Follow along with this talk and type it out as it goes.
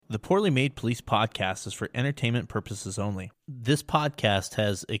The Poorly Made Police podcast is for entertainment purposes only. This podcast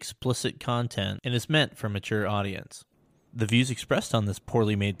has explicit content and is meant for a mature audience. The views expressed on this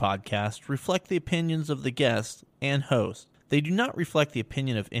Poorly Made podcast reflect the opinions of the guest and host. They do not reflect the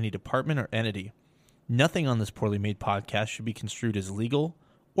opinion of any department or entity. Nothing on this Poorly Made podcast should be construed as legal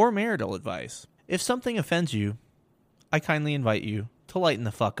or marital advice. If something offends you, I kindly invite you to lighten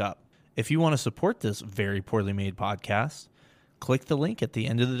the fuck up. If you want to support this very poorly made podcast, click the link at the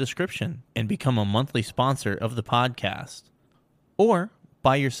end of the description and become a monthly sponsor of the podcast. Or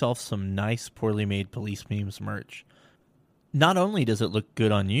buy yourself some nice poorly made police memes merch. Not only does it look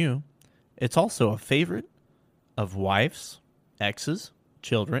good on you, it's also a favorite of wives, exes,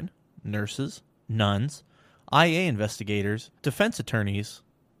 children, nurses, nuns, IA investigators, defense attorneys,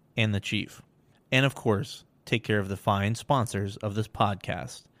 and the chief. And of course, take care of the fine sponsors of this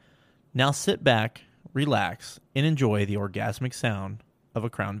podcast. Now sit back, relax, and enjoy the orgasmic sound of a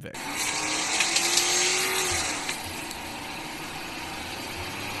Crown Vic.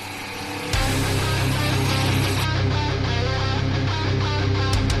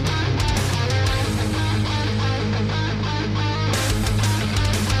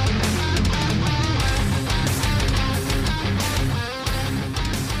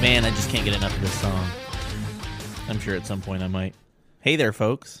 Man, I just can't get enough of this song. I'm sure at some point I might. Hey there,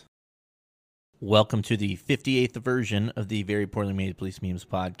 folks. Welcome to the 58th version of the Very Poorly Made Police Memes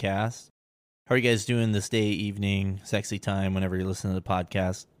podcast. How are you guys doing this day, evening, sexy time, whenever you're listening to the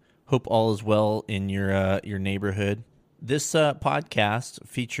podcast? Hope all is well in your neighborhood. This podcast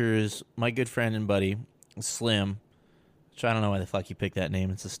features my good friend and buddy, Slim, which I don't know why the fuck he picked that name.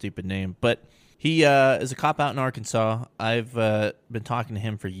 It's a stupid name. But he is a cop out in Arkansas. I've been talking to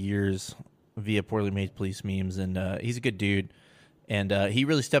him for years via Poorly Made Police Memes, and he's a good dude. And he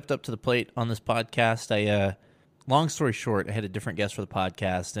really stepped up to the plate on this podcast. Long story short, I had a different guest for the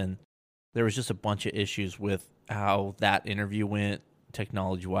podcast, and there was just a bunch of issues with how that interview went,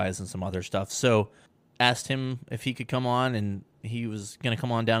 technology-wise, and some other stuff. So asked him if he could come on, and he was going to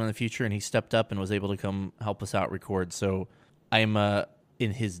come on down in the future, and he stepped up and was able to come help us out record. So I'm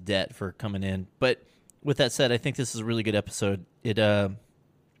in his debt for coming in. But with that said, I think this is a really good episode. It,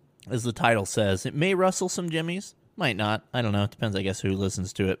 as the title says, it may rustle some jimmies. Might not. I don't know. It depends, I guess, who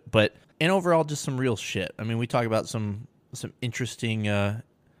listens to it. But, and overall, just some real shit. I mean, we talk about some interesting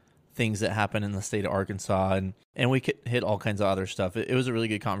things that happen in the state of Arkansas, and we could hit all kinds of other stuff. It was a really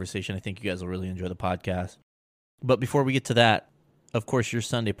good conversation. I think you guys will really enjoy the podcast. But before we get to that, of course, your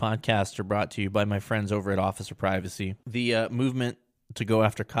Sunday podcasts are brought to you by my friends over at Officer Privacy. The movement to go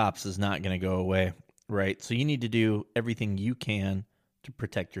after cops is not going to go away, right? So you need to do everything you can to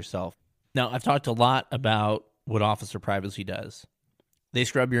protect yourself. Now, I've talked a lot about what Officer Privacy does. They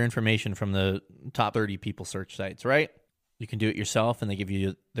scrub your information from the top 30 people search sites, right? You can do it yourself, and they give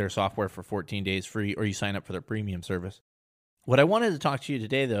you their software for 14 days free, or you sign up for their premium service. What I wanted to talk to you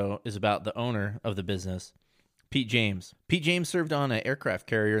today, though, is about the owner of the business, Pete James. Pete James served on an aircraft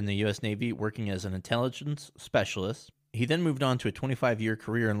carrier in the U.S. Navy, working as an intelligence specialist. He then moved on to a 25-year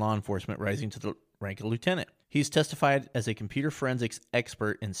career in law enforcement, rising to the rank of lieutenant. He's testified as a computer forensics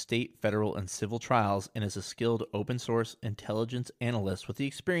expert in state, federal, and civil trials, and is a skilled open-source intelligence analyst with the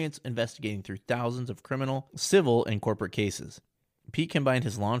experience investigating through thousands of criminal, civil, and corporate cases. Pete combined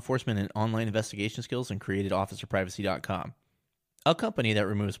his law enforcement and online investigation skills and created OfficerPrivacy.com, a company that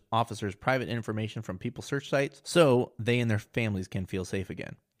removes officers' private information from people's search sites so they and their families can feel safe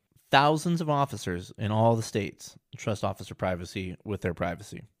again. Thousands of officers in all the states trust Officer Privacy with their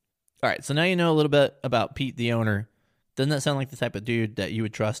privacy. All right, so now you know a little bit about Pete, the owner. Doesn't that sound like the type of dude that you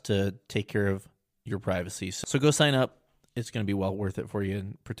would trust to take care of your privacy? So go sign up. It's going to be well worth it for you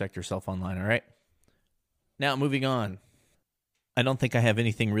and protect yourself online, all right? Now, moving on. I don't think I have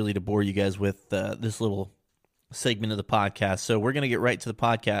anything really to bore you guys with this little segment of the podcast, so we're going to get right to the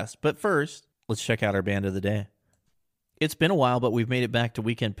podcast. But first, let's check out our band of the day. It's been a while, but we've made it back to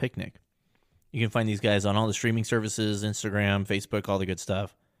Weekend Picnic. You can find these guys on all the streaming services, Instagram, Facebook, all the good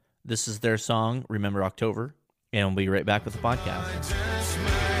stuff. This is their song, Remember October, and we'll be right back with the podcast.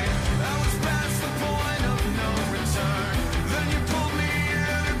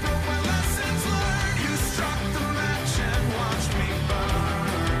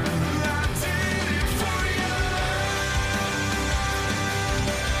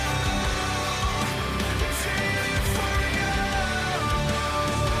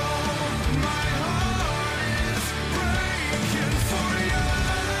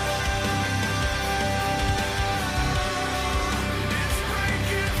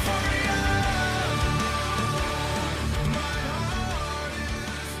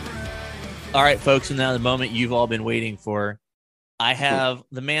 All right, folks, and now the moment you've all been waiting for. I have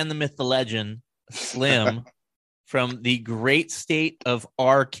the man, the myth, the legend, Slim, from the great state of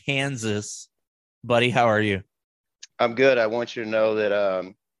Arkansas. Buddy, how are you? I'm good. I want you to know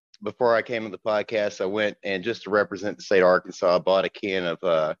that before I came on the podcast, I went and just to represent the state of Arkansas, I bought a can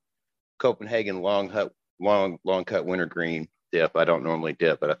of Copenhagen long cut wintergreen dip. I don't normally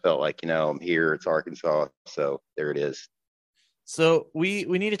dip, but I felt like I'm here. It's Arkansas, so there it is. So we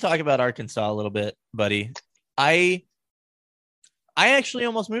need to talk about Arkansas a little bit, buddy. I actually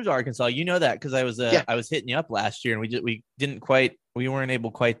almost moved to Arkansas. You know that because Yeah. I was hitting you up last year and we weren't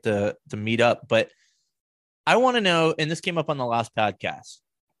able quite to meet up. But I want to know, and this came up on the last podcast,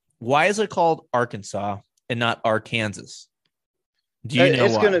 why is it called Arkansas and not Arkansas? Do you know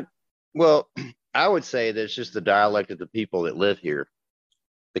It's why? gonna. Well, I would say that it's just the dialect of the people that live here.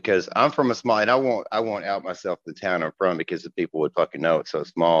 Because I'm from a small, and I won't out myself the town I'm from because the people would fucking know it's so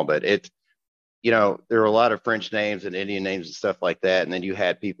small. But there are a lot of French names and Indian names and stuff like that, and then you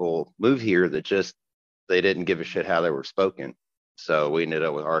had people move here that just they didn't give a shit how they were spoken. So we ended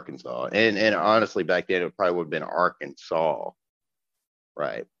up with Arkansas, and honestly, back then it probably would have been Arkansas,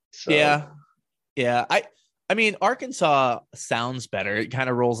 right? So Yeah. Yeah. I mean, Arkansas sounds better. It kind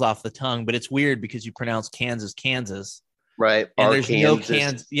of rolls off the tongue, but it's weird because you pronounce Kansas, Kansas. right, And there's no Arkansas.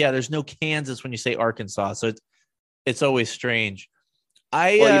 Kansas. Yeah, there's no Kansas when you say Arkansas. So it's always strange.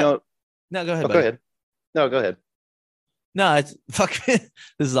 I Well, no, go ahead, oh, go buddy. ahead. No, go ahead. No, it's fuck. This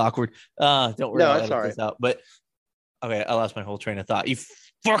is awkward. Don't worry, No, I'll it's edit all right. this out. But okay, I lost my whole train of thought. You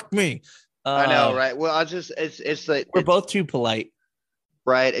fuck me. I know, Uh, right? Well, I just it's like we're both too polite.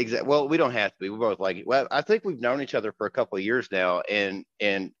 right, exactly. Well, we don't have to be. We both like it. Well, I think we've known each other for a couple of years now, and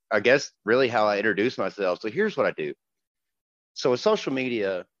I guess really how I introduce myself. So here's what I do. So with social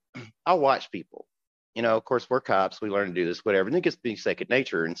media, I'll watch people. Of course, we're cops. We learn to do this, whatever. And it gets to be second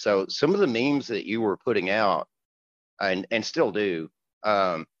nature. And so some of the memes that you were putting out and still do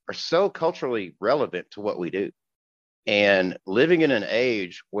are so culturally relevant to what we do. And living in an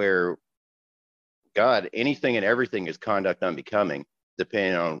age where God, anything and everything is conduct unbecoming,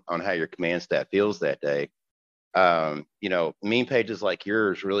 depending on how your command staff feels that day. Meme pages like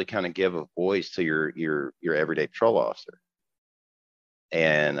yours really kind of give a voice to your everyday patrol officer.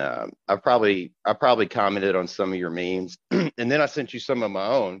 And I probably commented on some of your memes, and then I sent you some of my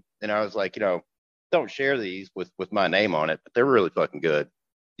own, and I was like, don't share these with my name on it, but they're really fucking good.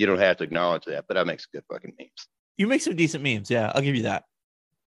 You don't have to acknowledge that, but I make some good fucking memes. You make some decent memes. Yeah, I'll give you that.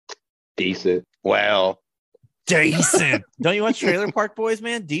 Decent. Well, Decent. Don't you watch Trailer Park Boys,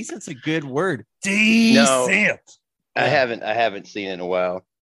 man? Decent's a good word. no, Decent. I Yeah. haven't seen it in a while.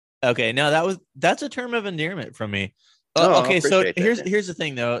 Okay, no, that's a term of endearment from me. Oh, I Okay, so appreciate that, here's man. here's the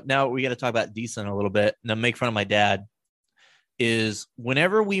thing though. Now we got to talk about decent a little bit. Now make fun of my dad. Is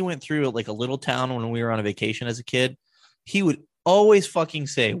whenever we went through like a little town when we were on a vacation as a kid, he would always fucking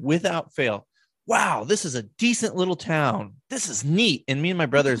say without fail, "Wow, this is a decent little town. This is neat." And me and my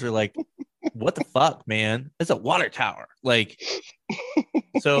brothers are like, "What the fuck, man? It's a water tower." Like,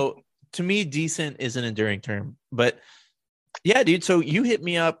 so to me, decent is an enduring term. But yeah, dude. So you hit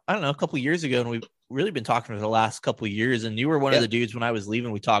me up, I don't know, a couple years ago, and we've really been talking for the last couple of years. And you were one of Yep. the dudes when I was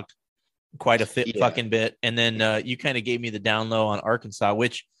leaving. We talked quite a Yeah. fucking bit. And then you kind of gave me the down low on Arkansas,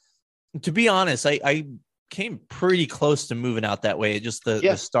 which, to be honest, I came pretty close to moving out that way. Just the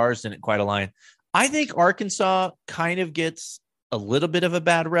Yeah. stars didn't quite align. I think Arkansas kind of gets a little bit of a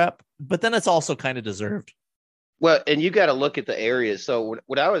bad rep, but then it's also kind of deserved. Well, and you got to look at the areas. So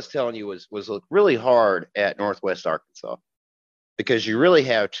what I was telling you was look really hard at Northwest Arkansas because you really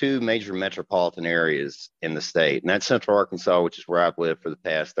have two major metropolitan areas in the state, and that's Central Arkansas, which is where I've lived for the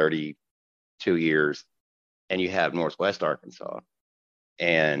past 32 years, and you have Northwest Arkansas,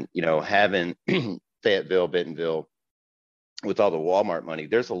 and having Fayetteville, Bentonville, with all the Walmart money,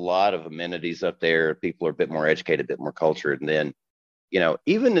 there's a lot of amenities up there. People are a bit more educated, a bit more cultured, and then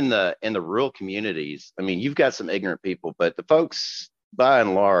even in the rural communities, I mean, you've got some ignorant people, but the folks by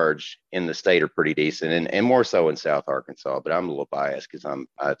and large in the state are pretty decent, and more so in South Arkansas. But I'm a little biased because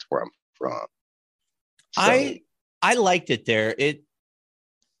that's where I'm from. So I liked it there. It's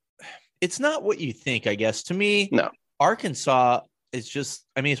not what you think, I guess. To me, no, Arkansas is just,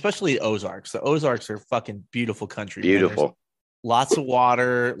 I mean, especially the Ozarks. The Ozarks are fucking beautiful country, man. There's beautiful lots of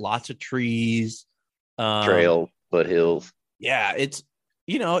water, lots of trees. trail, foothills. Yeah, it's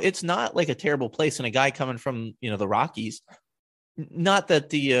not like a terrible place. And a guy coming from, the Rockies, not that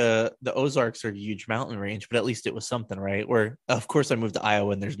the Ozarks are a huge mountain range, but at least it was something, right? Where, of course, I moved to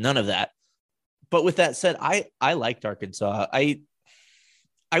Iowa and there's none of that. But with that said, I liked Arkansas.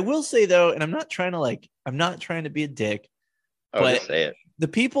 I will say though, and I'm not trying to be a dick, Oh, but just say it. the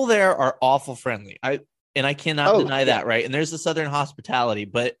people there are awful friendly. and I cannot deny that, right? And there's the Southern hospitality,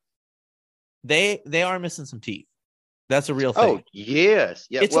 but they are missing some teeth. That's a real thing. Oh, yes.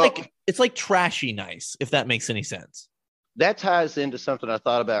 Yeah. It's like trashy nice, if that makes any sense. That ties into something I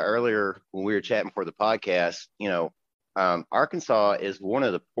thought about earlier when we were chatting for the podcast. Arkansas is one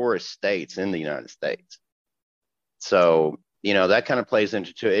of the poorest states in the United States. So, that kind of plays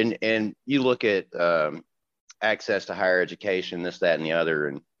into it. And you look at access to higher education, this, that, and the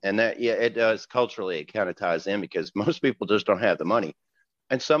other. And that, yeah, it does culturally, it kind of ties in because most people just don't have the money.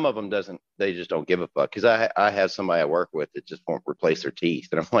 And some of them they just don't give a fuck. Cause I have somebody I work with that just won't replace their teeth.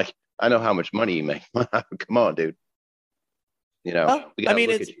 And I'm like, I know how much money you make. Come on, dude. Well, I mean,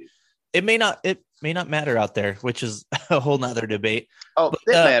 it may not matter out there, which is a whole nother debate. Oh, but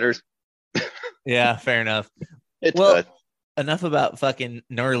it matters. Yeah, fair enough. It does. Enough about fucking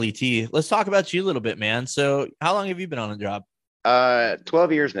gnarly teeth. Let's talk about you a little bit, man. So how long have you been on the job?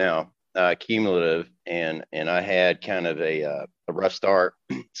 12 years now, cumulative. And I had kind of a rough start.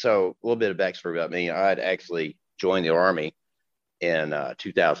 So a little bit of backstory about me. I had actually joined the Army in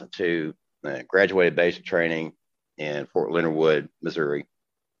 2002, graduated basic training in Fort Leonard Wood, Missouri.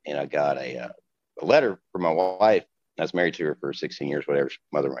 And I got a letter from my wife. I was married to her for 16 years, whatever,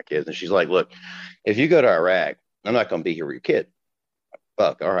 mother of my kids. And she's like, look, if you go to Iraq, I'm not going to be here with your kid.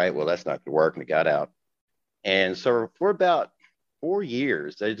 Fuck. All right. Well, that's not going to work. And I got out. And so for about 4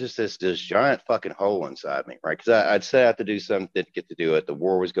 years, there's just this giant fucking hole inside me, right? Because I'd set out to do something, didn't get to do it. The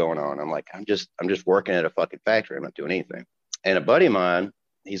war was going on. I'm like, I'm just working at a fucking factory. I'm not doing anything. And a buddy of mine,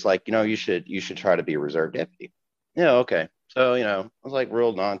 he's like, you should try to be a reserve deputy. Yeah, okay. So, I was like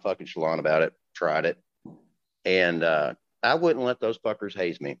real non-fucking chalant about it, tried it. And I wouldn't let those fuckers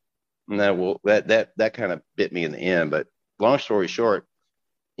haze me. And that kind of bit me in the end. But long story short,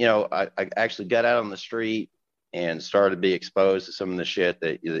 I actually got out on the street and started to be exposed to some of the shit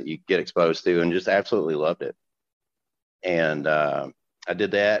that you get exposed to and just absolutely loved it. And I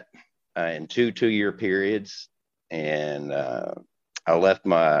did that in two-year periods. And I left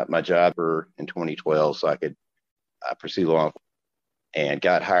my job in 2012 so I could pursue law and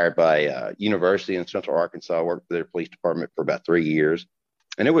got hired by University in Central Arkansas. Worked for their police department for about 3 years.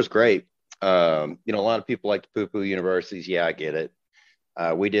 And it was great. A lot of people like to poo-poo universities. Yeah, I get it.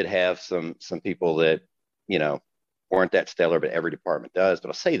 We did have some people that, weren't that stellar, but every department does. But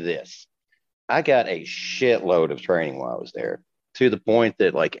I'll say this. I got a shitload of training while I was there, to the point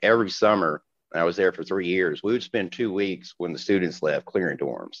that like every summer, I was there for 3 years, we would spend 2 weeks when the students left clearing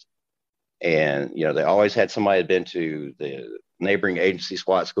dorms. And, they always had somebody had been to the neighboring agency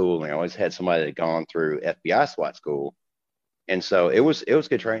SWAT school. And they always had somebody that had gone through FBI SWAT school. And so it was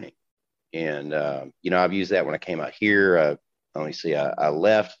good training. And, I've used that when I came out here. I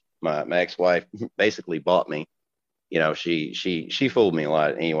left. My ex-wife basically bought me. She fooled me a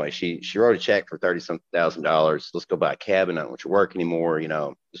lot. Anyway, she wrote a check for $30,000. Let's go buy a cabin. I don't want you to work anymore.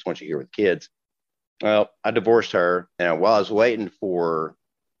 Just want you here with kids. Well, I divorced her. And while I was waiting for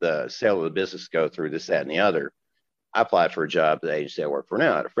the sale of the business to go through, this, that, and the other, I applied for a job at the agency I work for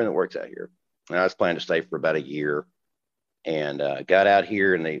now. I had a friend that works out here. And I was planning to stay for about a year. And got out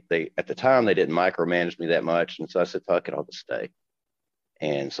here, and they at the time they didn't micromanage me that much, and so I said, "Fuck it, I'll just stay."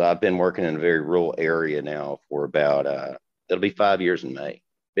 And so I've been working in a very rural area now for about it'll be 5 years in May.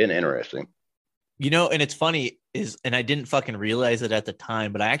 Been interesting. And it's funny and I didn't fucking realize it at the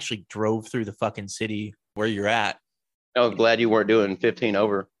time, but I actually drove through the fucking city where you're at. Oh, glad you weren't doing 15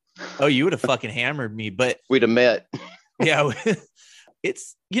 over. Oh, you would have fucking hammered me, but we'd have met. Yeah,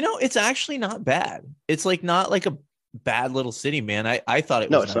 it's actually not bad. It's like not like a bad little city, man. I thought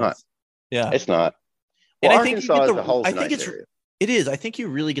it was. No, it's nice. not. Yeah, it's not. Well, and I think as a whole, it is. I think you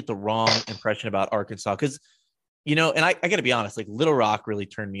really get the wrong impression about Arkansas because, and I got to be honest, like Little Rock really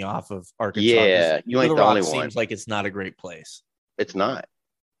turned me off of Arkansas. Yeah, you ain't Little the Rock only seems one. like it's not a great place. It's not.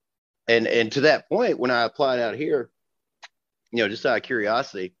 And to that point, when I applied out here, just out of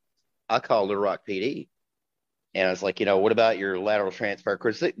curiosity, I called Little Rock PD. And I was like, what about your lateral transfer?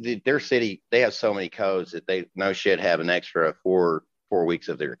 Because their city, they have so many codes that they no shit have an extra four weeks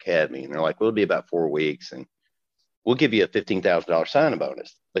of their academy. And they're like, well, it'll be about 4 weeks, and we'll give you a $15,000 signing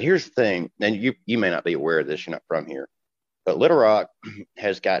bonus. But here's the thing, and you may not be aware of this, you're not from here, but Little Rock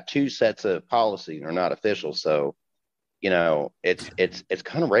has got 2 sets of policy. They're not official, so it's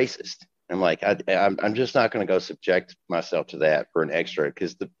kind of racist. I'm like, I'm just not going to go subject myself to that for an extra,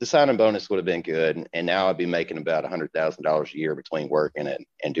 because the signing bonus would have been good, and now I'd be making about $100,000 a year between working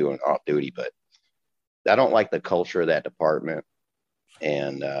and doing off duty. But I don't like the culture of that department,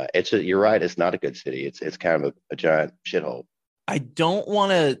 and you're right, it's not a good city. It's kind of a giant shithole. I don't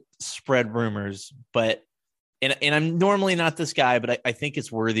want to spread rumors, but and I'm normally not this guy, but I think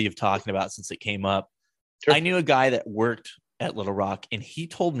it's worthy of talking about since it came up. Sure. I knew a guy that worked at Little Rock, and he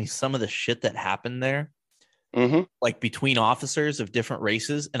told me some of the shit that happened there, Mm-hmm. like between officers of different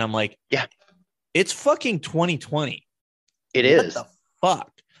races. And I'm like, Yeah, it's fucking 2020. it What is. the fuck?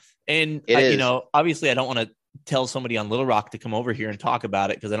 And It is. obviously I don't want to tell somebody on Little Rock to come over here and talk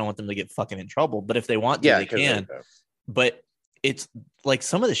about it because I don't want them to get fucking in trouble. But if they want to, Yeah, they because can. But it's like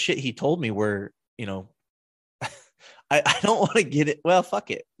some of the shit he told me were, I don't want to get it. Well,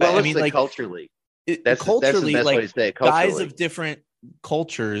 fuck it. well, I let's mean, say like culturally. That's the culturally, best way like to say it. guys Culturally. of different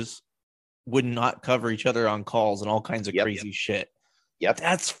cultures would not cover each other on calls and all kinds of Yep. crazy shit. Yep.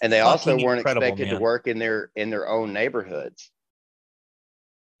 That's And they also fucking weren't incredible, expected to man. work in their own neighborhoods.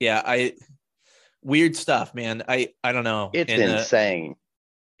 Yeah, weird stuff, man. I don't know. It's And insane.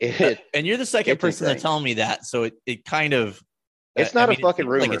 It and you're the second it's person to insane. tell me that, so it kind of It's I not a mean, it fucking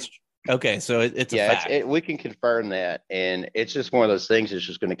seems like rumor. it's okay. So it's a Yeah, fact. we can confirm that, and it's just one of those things that's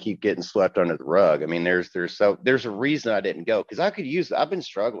just going to keep getting swept under the rug. I mean, there's a reason I didn't go because I could use. I've been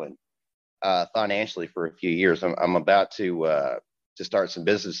struggling financially for a few years. I'm about to start some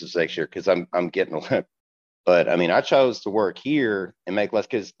businesses next year because I'm getting a. But I mean, I chose to work here and make less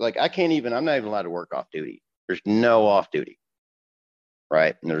because like I can't even. I'm not even allowed to work off duty. There's no off duty,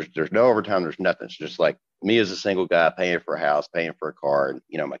 right? And there's no overtime. There's nothing. It's just like me as a single guy paying for a house, paying for a car,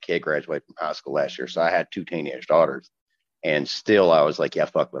 and my kid graduated from high school last year, so I had two teenage daughters, and still I was like, yeah,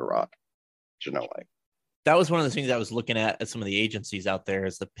 fuck Little Rock. There's no way. That was one of the things I was looking at some of the agencies out there.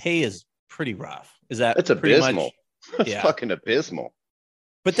 Is the pay is pretty rough? Is that It's pretty much? abysmal. It's Yeah, fucking abysmal.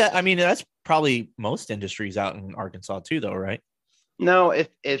 but I mean, that's probably most industries out in Arkansas too, though, right? No,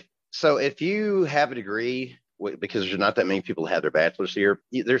 if you have a degree, because there's not that many people who have their bachelor's here,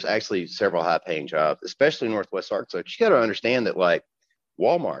 there's actually several high paying jobs, especially in Northwest Arkansas. You got to understand that like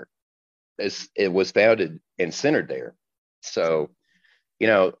Walmart it was founded and centered there. So,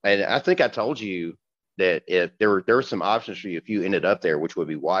 and I think I told you that if there were some options for you if you ended up there, which would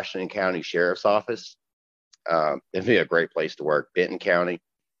be Washington County Sheriff's Office. It'd be a great place to work, Benton County,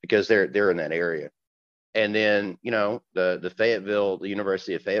 because they're in that area. And then, the Fayetteville, the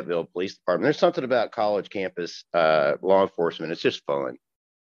University of Fayetteville Police Department. There's something about college campus law enforcement. It's just fun.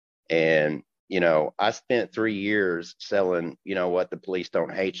 And I spent 3 years selling, what the police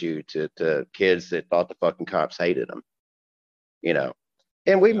don't hate you to kids that thought the fucking cops hated them. You know,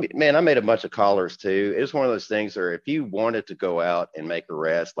 and man, I made a bunch of callers too. It was one of those things where if you wanted to go out and make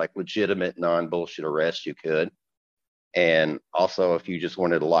arrests, like legitimate non-bullshit arrests, you could. And also, if you just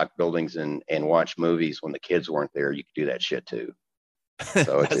wanted to lock buildings and watch movies when the kids weren't there, you could do that shit too.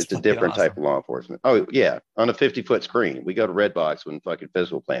 So it's a different type of law enforcement. Oh yeah, on a 50-foot screen. We go to Redbox when fucking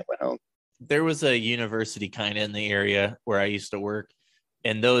physical plant went home. There was a university kind of in the area where I used to work,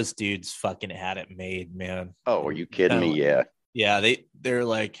 and those dudes fucking had it made, man. Oh, are you kidding me? Yeah. Yeah, they're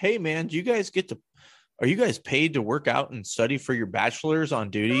like, hey man, are you guys paid to work out and study for your bachelor's on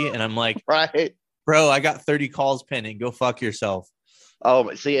duty? And I'm like, right. Bro, I got 30 calls pending. Go fuck yourself.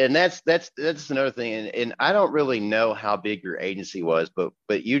 Oh, see, and that's another thing, and I don't really know how big your agency was, but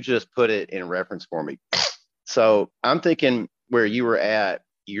you just put it in reference for me. So I'm thinking where you were at,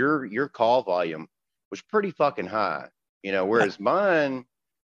 your call volume was pretty fucking high, whereas mine,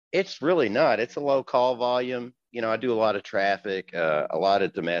 it's really not. It's a low call volume. I do a lot of traffic, a lot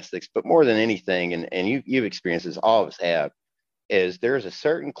of domestics, but more than anything, and you've experienced this, all of us have, is there's a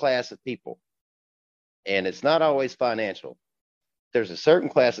certain class of people, and it's not always financial. There's a certain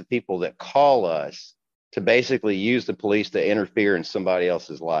class of people that call us to basically use the police to interfere in somebody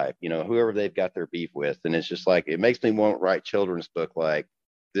else's life, whoever they've got their beef with. And it's just like, it makes me want to write children's book like,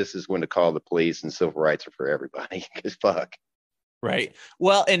 this is when to call the police and civil rights are for everybody. Because fuck. Right.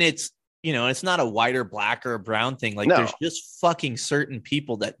 Well, and it's not a white or black or a brown thing. Like, No. There's just fucking certain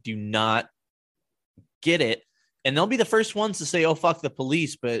people that do not get it. And they'll be the first ones to say, oh, fuck the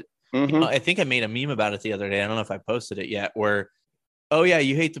police. But I think I made a meme about it the other day. I don't know if I posted it yet, where, oh yeah,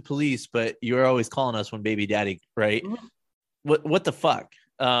 you hate the police, but you're always calling us when baby daddy, right? Mm-hmm. What the fuck?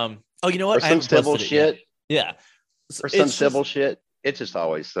 Oh, you know what? Or some civil shit. Yeah. Or some civil shit. It's just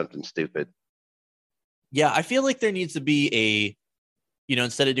always something stupid. Yeah, I feel like there needs to be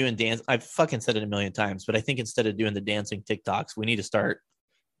instead of doing dance, I've fucking said it a million times, but I think instead of doing the dancing TikToks, we need to start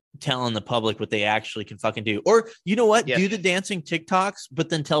telling the public what they actually can fucking do. Or you know what? Yes. Do the dancing TikToks, but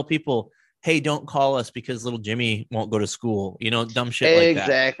then tell people, hey, don't call us because little Jimmy won't go to school. Dumb shit like that.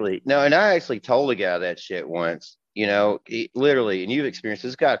 Exactly. No, and I actually told a guy that shit once, literally, and you've experienced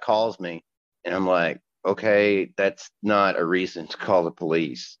this guy calls me and I'm like, okay, that's not a reason to call the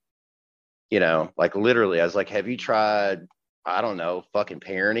police. Like literally, I was like, have you tried, I don't know, fucking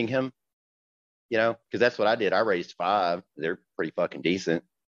parenting him? Because that's what I did. I raised 5. They're pretty fucking decent.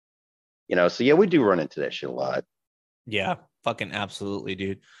 So yeah, we do run into that shit a lot. Yeah, fucking absolutely,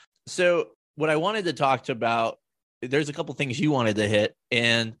 dude. So what I wanted to talk to about, there's a couple things you wanted to hit,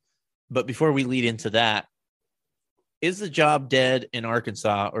 but before we lead into that, is the job dead in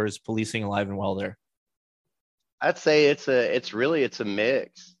Arkansas, or is policing alive and well there? I'd say it's a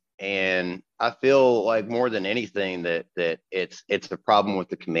mix. And I feel like more than anything that it's a problem with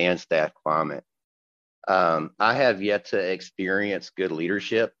the command staff climate. I have yet to experience good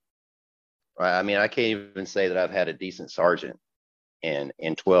leadership. Right? I mean, I can't even say that I've had a decent sergeant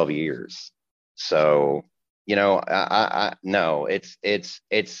in 12 years. So, no,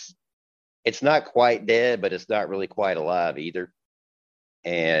 it's not quite dead, but it's not really quite alive either.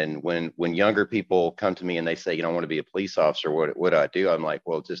 And when younger people come to me and they say, I want to be a police officer, what do I do? I'm like,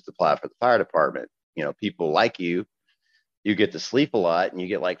 well, just apply for the fire department. People like you get to sleep a lot and you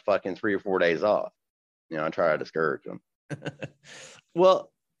get like fucking 3 or 4 days off. I try to discourage them.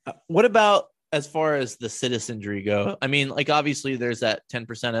 Well, what about as far as the citizenry go? I mean, like obviously there's that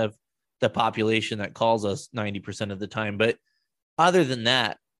 10% of the population that calls us 90% of the time, but other than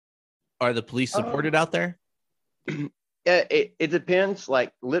that, are the police supported out there? Yeah, it depends.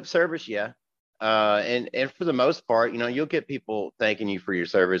 Like lip service, yeah. And for the most part, you'll get people thanking you for your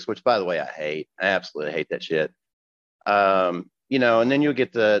service, which by the way, I hate. I absolutely hate that shit. And then you'll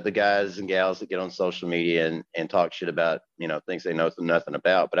get the guys and gals that get on social media and talk shit about, things they know nothing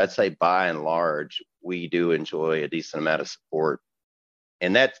about. But I'd say by and large, we do enjoy a decent amount of support.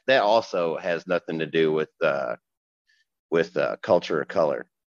 And that also has nothing to do with culture or color,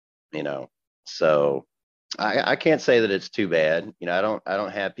 you know. So I can't say that it's too bad. I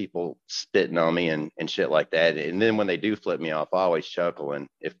don't have people spitting on me and shit like that. And then when they do flip me off, I always chuckle. And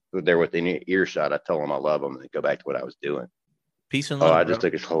if they're within earshot, I tell them I love them and go back to what I was doing. Peace and Oh, love, I bro. just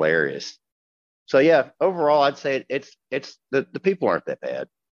think it's hilarious. So yeah, overall, I'd say it's the people aren't that bad.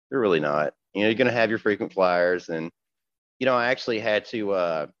 They're really not. You're gonna have your frequent flyers, and I actually had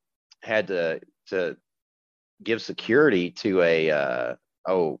to give security to a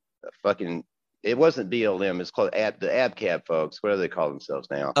fucking, it wasn't BLM, it's called the ABCAB folks. What do they call themselves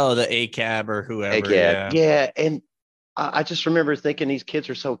now? Oh, the ACAB or whoever. ACAB. Yeah. Yeah, and I just remember thinking these kids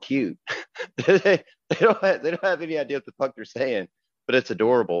are so cute. They don't have any idea what the fuck they're saying, but it's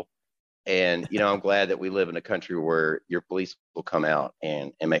adorable. And I'm glad that we live in a country where your police will come out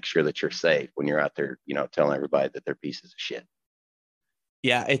and make sure that you're safe when you're out there, telling everybody that they're pieces of shit.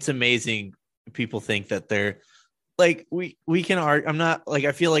 Yeah, it's amazing. People think that they're like we can argue. I'm not like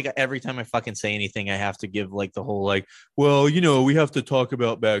I feel like every time I fucking say anything, I have to give like the whole like, well, we have to talk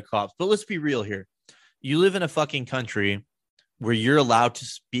about bad cops. But let's be real here. You live in a fucking country where you're allowed to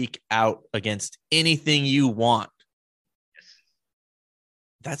speak out against anything you want.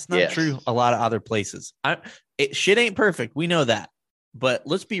 That's not Yes. true a lot of other places. Shit ain't perfect. We know that. But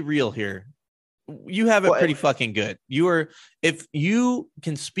let's be real here. You have it pretty fucking good. If you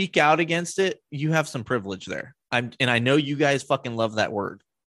can speak out against it, you have some privilege there. And I know you guys fucking love that word.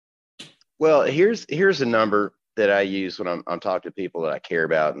 Well, here's a number that I use when I'm talking to people that I care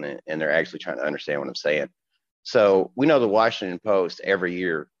about and they're actually trying to understand what I'm saying. So we know the Washington Post every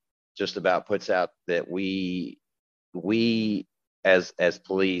year just about puts out that we as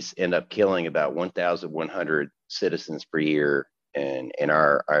police end up killing about 1,100 citizens per year in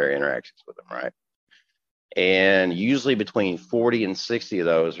our interactions with them, right? And usually between 40 and 60 of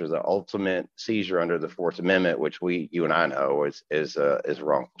those are the ultimate seizure under the Fourth Amendment, which you and I know is a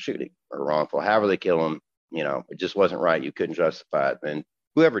wrongful shooting or wrongful. However they kill them, it just wasn't right. You couldn't justify it, and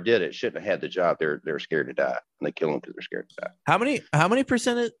whoever did it shouldn't have had the job. They're scared to die, and they kill them because they're scared to die. How many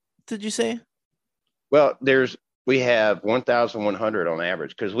percent did you say? Well, we have 1,100 on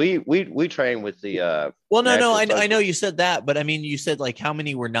average because we train with the well, no, I know you said that, but I mean, you said like how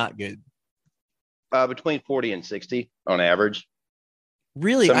many were not good? Between 40 and 60 on average.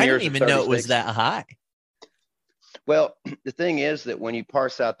 Really? I didn't even know it was that high. Well, the thing is that when you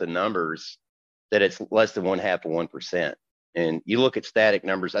parse out the numbers, that it's less than 0.5 of 1%. And you look at static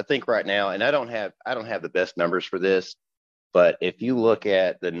numbers, I think right now, and I don't have the best numbers for this, but if you look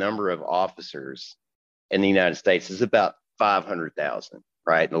at the number of officers in the United States, it's about 500,000,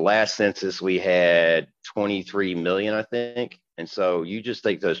 right? In the last census, we had 23 million, I think. And so you just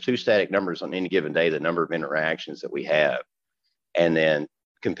take those two static numbers on any given day, the number of interactions that we have, and then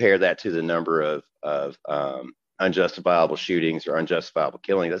compare that to the number of unjustifiable shootings or unjustifiable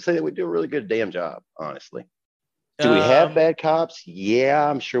killings. I'd say that we do a really good damn job, honestly. Do we have bad cops? Yeah,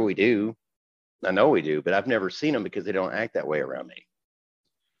 I'm sure we do. I know we do, but I've never seen them because they don't act that way around me.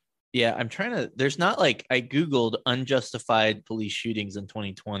 Yeah, I'm trying to. There's not like I Googled unjustified police shootings in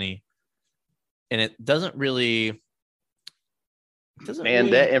 2020, and it doesn't really. doesn't And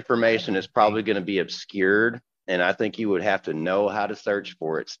really. that information is probably going to be obscured. And I think you would have to know how to search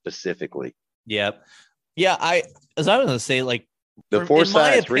for it specifically. Yeah. Yeah. As I was going to say, like, The in my Forsyth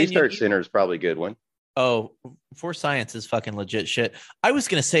opinion, Research Center is probably a good one. oh, For Science is fucking legit shit. I was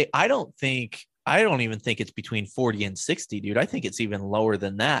going to say, I don't even think it's between 40 and 60, dude. I think it's even lower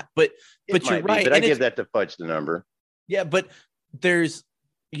than that. But you're right. But I give that to fudge the number. Yeah. But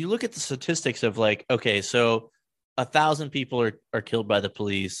you look at the statistics of like, okay, so 1,000 people are killed by the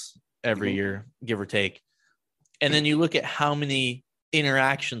police every year, give or take. And then you look at how many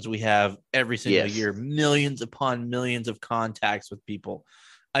interactions we have every single year, millions upon millions of contacts with people.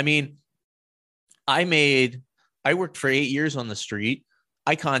 I mean, I worked for 8 years on the street.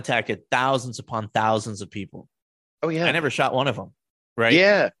 I contacted thousands upon thousands of people. Oh yeah. I never shot one of them. Right.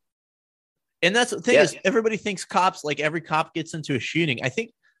 Yeah. And that's the thing is everybody thinks cops, like every cop gets into a shooting. I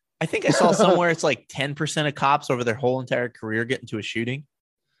think I saw somewhere it's like 10% of cops over their whole entire career get into a shooting.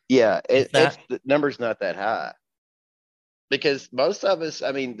 Yeah. The number's not that high. Because most of us,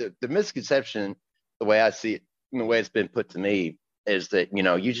 I mean, the misconception, the way I see it, and the way it's been put to me, is that,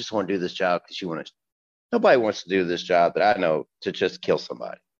 you just want to do this job because you want to. Nobody wants to do this job that I know to just kill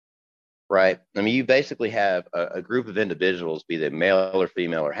somebody, right? I mean, you basically have a group of individuals, be they male or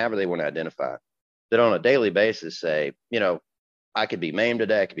female or however they want to identify, that on a daily basis say, I could be maimed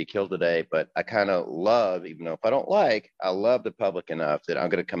today, I could be killed today, but I kind of love, even though if I don't I love the public enough that I'm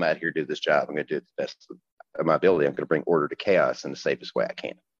going to come out here, do this job. I'm going to do it the best of my ability. I'm going to bring order to chaos in the safest way I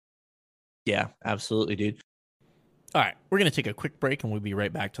can. Yeah, absolutely, dude. All right, we're going to take a quick break and we'll be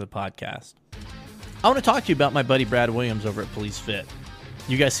right back to the podcast. I want to talk to you about my buddy Brad Williams over at Police Fit.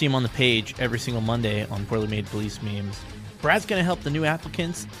 You guys see him on the page every single Monday on Poorly Made Police Memes. Brad's going to help the new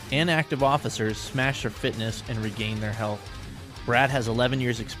applicants and active officers smash their fitness and regain their health. Brad has 11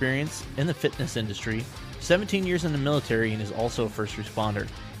 years experience in the fitness industry, 17 years in the military, and is also a first responder.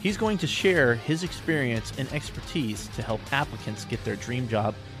 He's going to share his experience and expertise to help applicants get their dream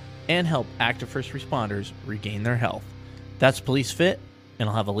job and help active first responders regain their health. That's Police Fit, and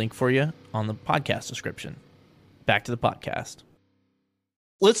I'll have a link for you on the podcast description. Back to the podcast.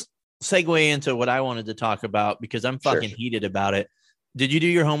 Let's segue into what I wanted to talk about because I'm fucking heated about it. Did you do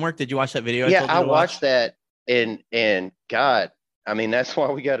your homework? Did you watch that video? Yeah, I watched that, and God, I mean, that's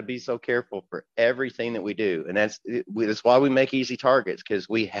why we got to be so careful for everything that we do, and that's why we make easy targets, because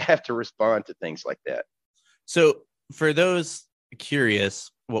we have to respond to things like that. So, for those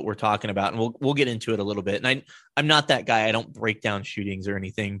curious what we're talking about, and we'll get into it a little bit. And I'm not that guy. I don't break down shootings or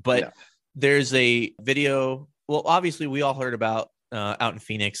anything, but there's a video. Well, obviously we all heard about out in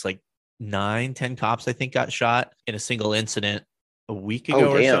Phoenix, like 9-10 cops, I think, got shot in a single incident a week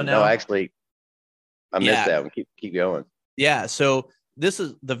ago or so now. No, actually, I missed that one. Keep going. Yeah. So this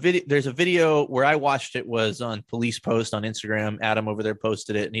is the video. There's a video where I watched it was on Police Post on Instagram. Adam over there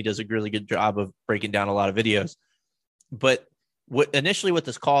posted it, and he does a really good job of breaking down a lot of videos. But what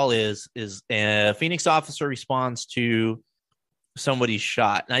this call is a Phoenix officer responds to somebody's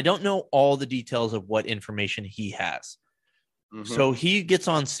shot. And I don't know all the details of what information he has. Mm-hmm. So he gets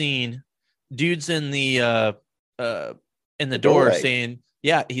on scene, dude's in the door saying,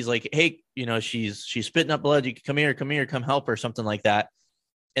 yeah, he's like, hey, she's spitting up blood. You can come here, come help her, something like that.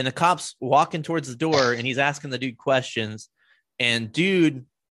 And the cop's walking towards the door and he's asking the dude questions, and dude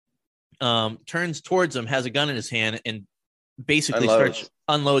turns towards him, has a gun in his hand, and basically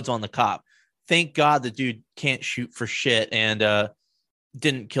unloads on the cop. Thank God the dude can't shoot for shit and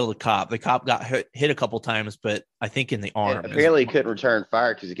didn't kill the cop. The cop got hit a couple times, but I think in the arm. And apparently he couldn't return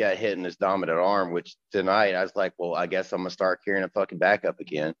fire because he got hit in his dominant arm, which tonight I was like, well, I guess I'm going to start carrying a fucking backup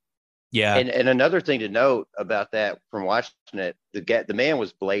again. Yeah. And another thing to note about that from watching it, the man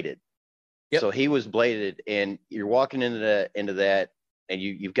was bladed. Yep. So he was bladed, and you're walking into that, and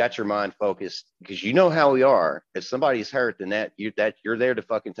you've got your mind focused because you know how we are. If somebody's hurt, then you're there to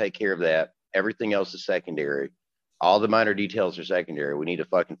fucking take care of that. Everything else is secondary. All the minor details are secondary. We need to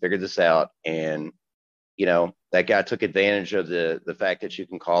fucking figure this out. And, that guy took advantage of the fact that you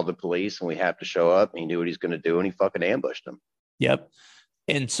can call the police and we have to show up, and he knew what he's going to do, and he fucking ambushed them. Yep.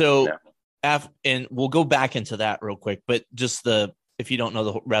 And so, and we'll go back into that real quick, but just if you don't know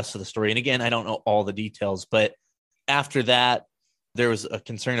the rest of the story, and again, I don't know all the details, but after that, there was a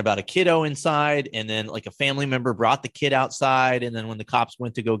concern about a kiddo inside, and then like a family member brought the kid outside. And then when the cops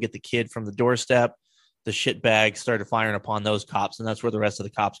went to go get the kid from the doorstep, the shitbag started firing upon those cops. And that's where the rest of the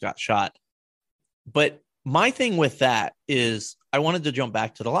cops got shot. But my thing with that is I wanted to jump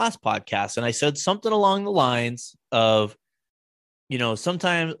back to the last podcast. And I said something along the lines of,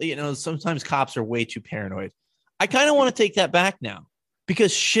 sometimes cops are way too paranoid. I kind of want to take that back now,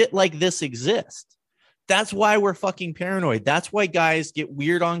 because shit like this exists. That's why we're fucking paranoid. That's why guys get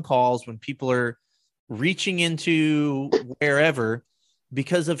weird on calls when people are reaching into wherever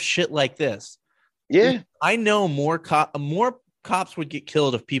because of shit like this. Yeah. I know more cops would get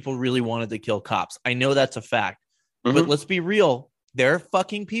killed if people really wanted to kill cops. I know that's a fact. But let's be real. There are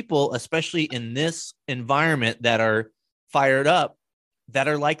fucking people, especially in this environment, that are fired up, that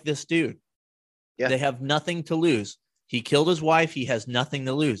are like this dude. Yeah. They have nothing to lose. He killed his wife. He has nothing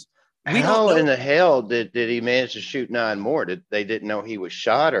to lose. How in the hell did he manage to shoot 9 more? They didn't know he was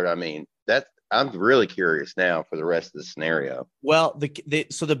shot? Or I mean, I'm really curious now for the rest of the scenario. Well,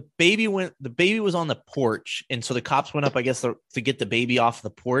 the baby was on the porch, and so the cops went up, I guess, to get the baby off the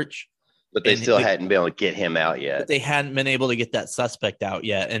porch. But they still hadn't been able to get him out yet. They hadn't been able to get that suspect out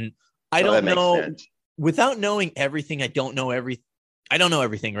yet. And I don't know, without knowing everything, I don't know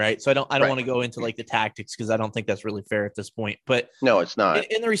everything, right? So I don't want to go into like the tactics, because I don't think that's really fair at this point. But no, it's not.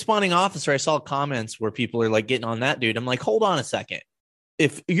 In the responding officer, I saw comments where people are like getting on that dude. I'm like, hold on a second.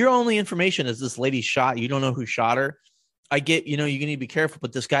 If your only information is this lady shot, you don't know who shot her. I get, you need to be careful,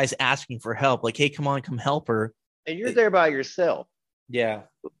 but this guy's asking for help. Like, hey, come on, come help her. And you're there by yourself. Yeah.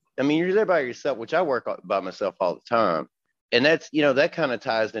 I mean, you're there by yourself, which I work by myself all the time. And that's, that kind of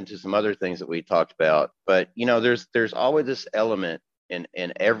ties into some other things that we talked about. But, there's always this element in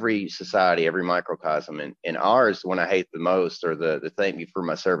every society, every microcosm. And ours, when I hate the most, are the thank me for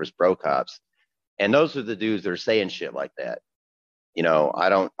my service bro cops. And those are the dudes that are saying shit like that. I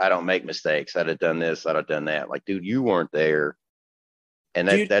don't make mistakes. I'd have done this. I'd have done that. Like, dude, you weren't there. And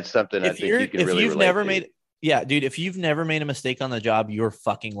that's something I think you can really relate to. Yeah, dude, if you've never made a mistake on the job, you're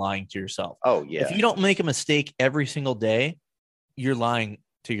fucking lying to yourself. Oh, yeah. If you don't make a mistake every single day, you're lying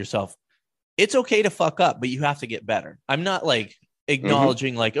to yourself. It's okay to fuck up, but you have to get better. I'm not like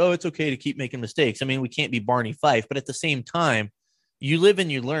acknowledging like, oh, it's okay to keep making mistakes. I mean, we can't be Barney Fife, but at the same time, you live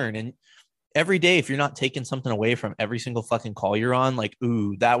and you learn. And every day, if you're not taking something away from every single fucking call you're on, like,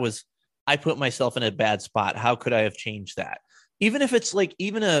 ooh, I put myself in a bad spot. How could I have changed that? Even if it's like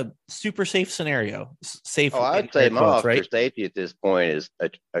even a super safe scenario, safe. Oh, I'd say my officer safety at this point is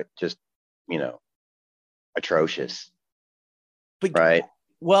just, atrocious. But, right.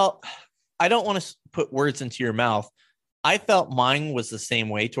 Well, I don't want to put words into your mouth. I felt mine was the same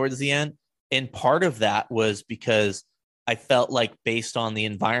way towards the end. And part of that was because I felt like based on the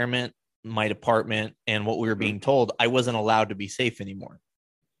environment, my department, and what we were being told, I wasn't allowed to be safe anymore.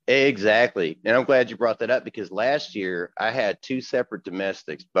 Exactly. And I'm glad you brought that up, because last year I had 2 separate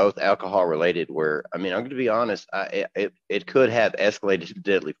domestics, both alcohol related, where, I mean, I'm going to be honest, it could have escalated to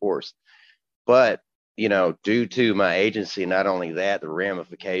deadly force. But, due to my agency, not only that, the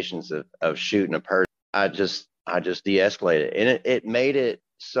ramifications of shooting a person, I just de-escalated. And it made it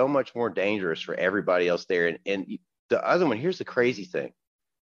so much more dangerous for everybody else there. And the other one, here's the crazy thing.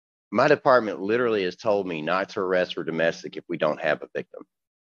 My department literally has told me not to arrest for domestic if we don't have a victim.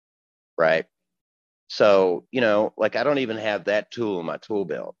 Right. So, like, I don't even have that tool in my tool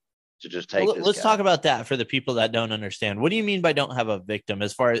belt to just take this let's guy. talk about that for the people that don't understand. What do you mean by don't have a victim?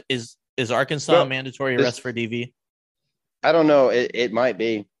 As far as is Arkansas mandatory arrest for DV? I don't know. It might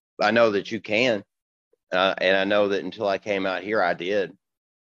be. I know that you can. And I know that until I came out here, I did.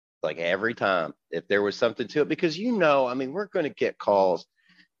 Like every time, if there was something to it, because, I mean, we're going to get calls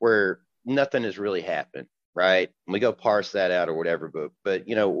where nothing has really happened. Right. And we go parse that out or whatever. But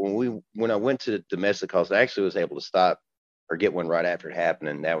when I went to domestic calls, I actually was able to stop or get one right after it happened.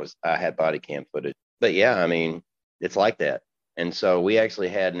 And I had body cam footage. But yeah, I mean, it's like that. And so we actually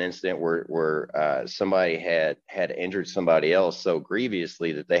had an incident where somebody had injured somebody else so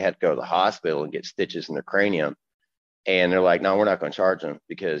grievously that they had to go to the hospital and get stitches in their cranium. And they're like, no, we're not going to charge them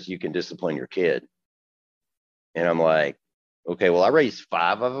because you can discipline your kid. And I'm like, okay, well, I raised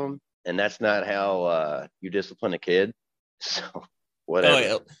 5 of them. And that's not how you discipline a kid. So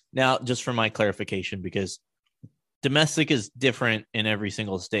whatever. Oh, now, just for my clarification, because domestic is different in every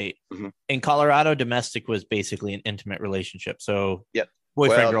single state. Mm-hmm. In Colorado, domestic was basically an intimate relationship. So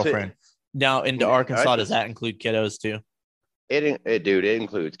boyfriend, girlfriend. Now into Arkansas, does that include kiddos too? Dude, it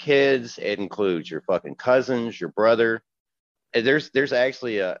includes kids. It includes your fucking cousins, your brother. And there's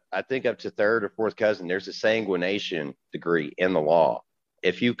actually I think up to 3rd or 4th cousin, there's a sanguination degree in the law.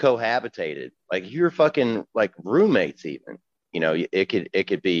 If you cohabitated, like you're fucking like roommates, even, it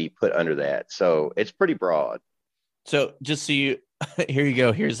could be put under that. So it's pretty broad. So just so here you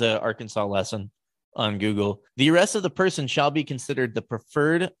go. Here's a Arkansas lesson on Google. The arrest of the person shall be considered the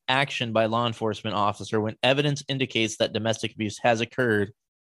preferred action by law enforcement officer when evidence indicates that domestic abuse has occurred,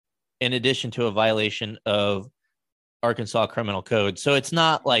 in addition to a violation of Arkansas criminal code. So it's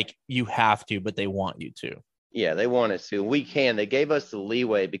not like you have to, but they want you to. Yeah, they want us to. We can. They gave us the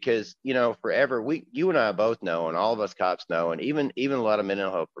leeway because, forever you and I both know, and all of us cops know, and even a lot of mental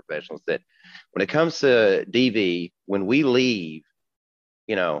health professionals that when it comes to DV, when we leave,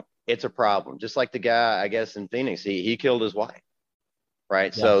 it's a problem. Just like the guy, I guess, in Phoenix, he killed his wife,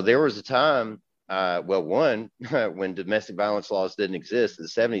 right? Yeah. So there was a time, one when domestic violence laws didn't exist in the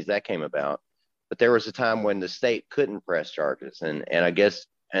 70s, that came about, but there was a time when the state couldn't press charges, and I guess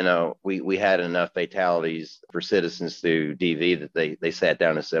we had enough fatalities for citizens through DV that they sat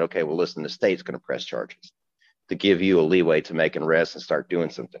down and said, okay, well, listen, the state's going to press charges to give you a leeway to make an arrest and start doing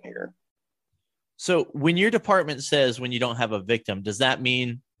something here. So when your department says when you don't have a victim, does that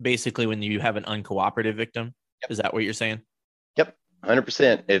mean basically when you have an uncooperative victim? Is that what you're saying? Yep.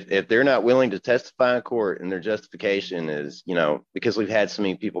 100%. If they're not willing to testify in court and their justification is, because we've had so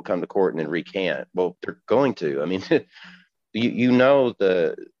many people come to court and then recant, well, they're going to. I mean, like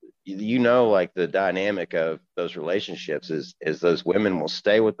the dynamic of those relationships is those women will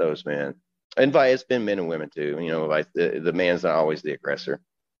stay with those men. And it's been men and women too, like the man's not always the aggressor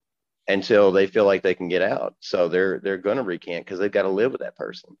until they feel like they can get out. So they're going to recant because they've got to live with that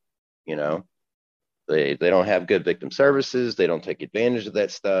person. They don't have good victim services. They don't take advantage of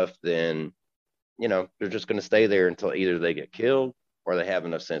that stuff. Then, they're just going to stay there until either they get killed or they have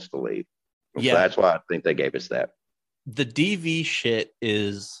enough sense to leave. Yeah. So that's why I think they gave us that. The DV shit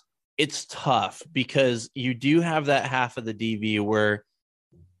it's tough because you do have that half of the DV where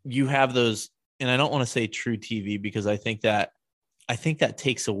you have those, and I don't want to say true TV because I think that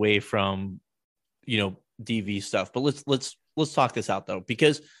takes away from, DV stuff. But let's talk this out though,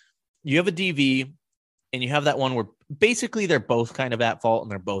 because you have a DV and you have that one where basically they're both kind of at fault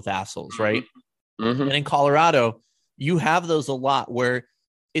and they're both assholes, right? Mm-hmm. And in Colorado, you have those a lot where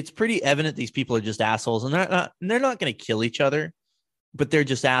it's pretty evident these people are just assholes and they're not going to kill each other, but they're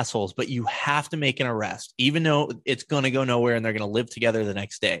just assholes. But you have to make an arrest, even though it's going to go nowhere and they're going to live together the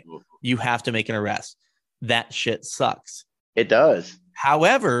next day. You have to make an arrest. That shit sucks. It does.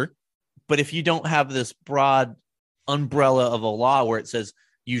 However, but if you don't have this broad umbrella of a law where it says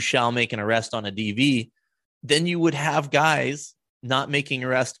you shall make an arrest on a DV, then you would have guys not making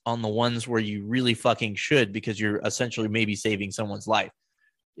arrest on the ones where you really fucking should, because you're essentially maybe saving someone's life.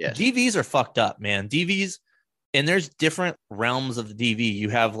 Yes. DVs are fucked up, man. DVs, and there's different realms of the DV. You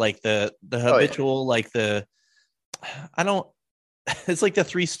have like the habitual, like it's like the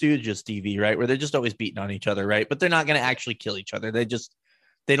Three Stooges DV, right? Where they're just always beating on each other, right? But they're not going to actually kill each other. They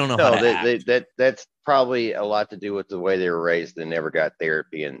don't know how to act. That's probably a lot to do with the way they were raised and never got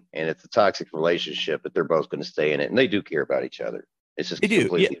therapy, and it's a toxic relationship, but they're both going to stay in it, and they do care about each other. It's just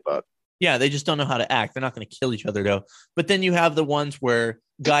completely fucked. Yeah, they just don't know how to act. They're not going to kill each other though. But then you have the ones where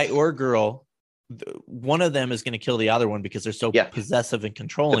guy or girl, one of them is going to kill the other one because they're so possessive and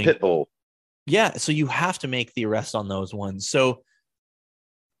controlling. The pit bull. Yeah, so you have to make the arrest on those ones. So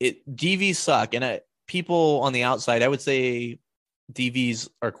DVs suck, and people on the outside, I would say DVs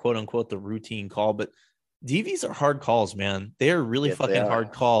are quote unquote the routine call, but DVs are hard calls, man. They are really fucking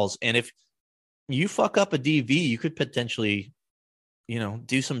hard calls. And if you fuck up a DV, you could potentially,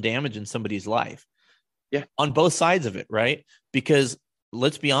 do some damage in somebody's life. Yeah. On both sides of it, right? Because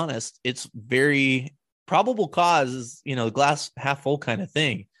let's be honest, it's very probable cause is, the glass half full kind of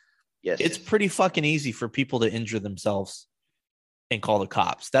thing. Yes. It's pretty fucking easy for people to injure themselves and call the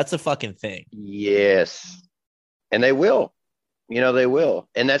cops. That's a fucking thing. Yes. And they will. They will.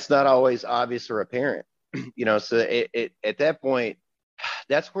 And that's not always obvious or apparent. So it at that point,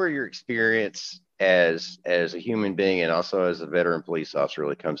 that's where your experience as a human being and also as a veteran police officer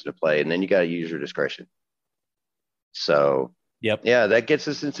really comes into play. And then you got to use your discretion. So, yeah, that gets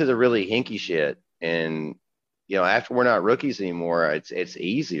us into the really hinky shit. And, after we're not rookies anymore, it's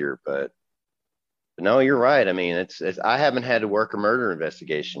easier, but no, you're right. I mean, it's I haven't had to work a murder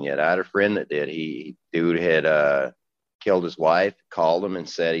investigation yet. I had a friend that did. Dude had killed his wife, called him and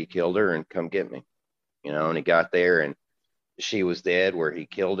said he killed her and come get me. And he got there and she was dead where he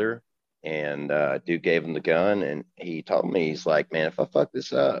killed her. And dude gave him the gun and he told me, he's like, man, if I fuck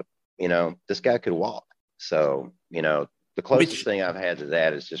this up, this guy could walk. So, the closest thing I've had to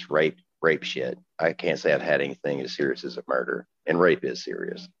that is just rape shit. I can't say I've had anything as serious as a murder, and rape is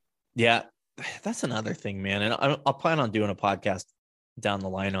serious. Yeah, that's another thing, man. And I'll plan on doing a podcast down the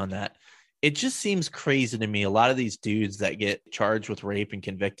line on that. It just seems crazy to me. A lot of these dudes that get charged with rape and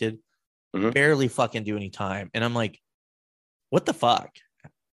convicted barely fucking do any time. And I'm like, what the fuck?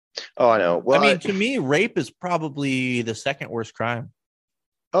 Oh, I know. Well, I mean, to me, rape is probably the second worst crime.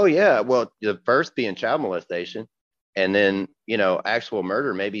 Oh, yeah. Well, the first being child molestation, and then, actual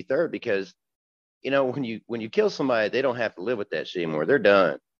murder maybe third, because, when you kill somebody, they don't have to live with that shit anymore. They're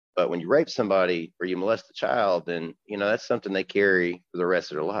done. But when you rape somebody or you molest a child, then that's something they carry for the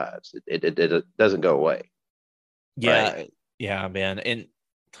rest of their lives. It doesn't go away, Yeah, right? yeah, man, and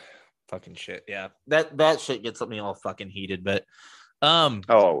fucking shit. Yeah, that shit gets me all fucking heated. But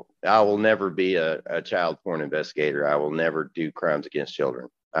Oh, I will never be a child porn investigator. I will never do crimes against children.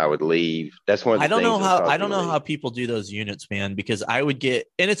 I would leave. That's one of I the don't things know that would how cause I me don't to know how leave. people do those units, man, because I would get,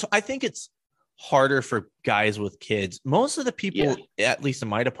 and I think it's harder for guys with kids. Most of the Yeah, people, at least in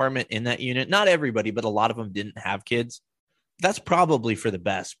my department, in that unit, not everybody, but a lot of them didn't have kids. That's probably for the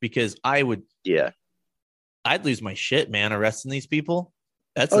best, because yeah. I'd lose my shit, man, arresting these people.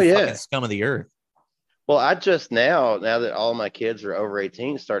 That's Oh the fucking yeah. scum of the earth. Well, I just now that all my kids are over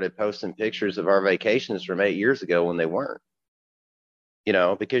 18, started posting pictures of our vacations from 8 years ago when they weren't.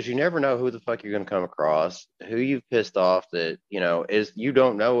 Because you never know who the fuck you're going to come across, who you've pissed off that, is you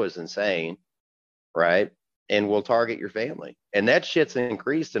don't know is insane, right? And will target your family. And that shit's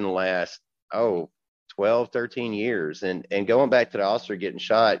increased in the last, 12, 13 years. And going back to the officer getting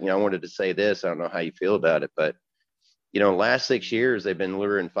shot, I wanted to say this. I don't know how you feel about it, but, the last 6 years, they've been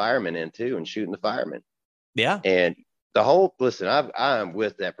luring firemen in too and shooting the firemen. Yeah. And listen, I'm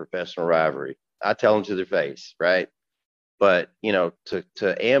with that professional rivalry. I tell them to their face, right? But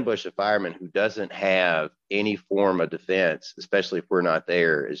to ambush a fireman who doesn't have any form of defense, especially if we're not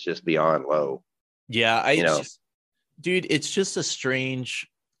there, is just beyond low. Yeah. You It's know, just, dude, it's just a strange,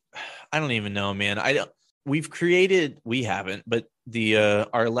 I don't even know, man. I don't, we haven't, but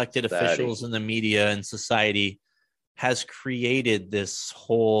our elected society. officials in the media and society has created this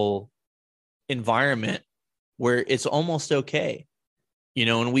whole environment where it's almost okay,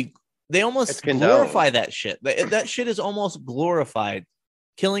 and they It's almost condoned. glorify that shit. That shit is almost glorified.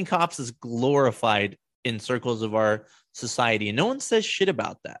 Killing cops is glorified in circles of our society, and no one says shit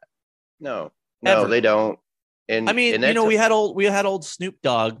about that No, no, ever. they don't. I And mean, and that's we had old Snoop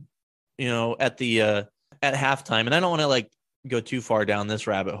Dogg, at the at halftime, and I don't want to like go too far down this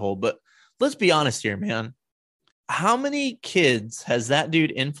rabbit hole, but let's be honest here, man. How many kids has that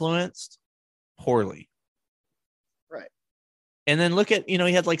dude influenced poorly? right. And then look at, he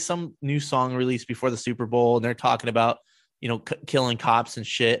had like some new song released before the Super Bowl, and they're talking about, killing cops and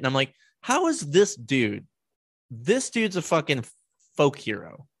shit. And I'm like, how is this dude? This dude's a fucking folk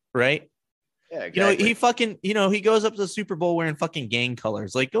hero, right? Yeah, He exactly. fucking, he goes up to the Super Bowl wearing fucking gang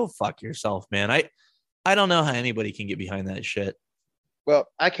colors. Like, go fuck yourself, man. I don't know how anybody can get behind that shit. Well,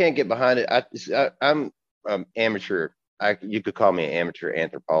 I can't get behind it. I'm amateur. You could call me an amateur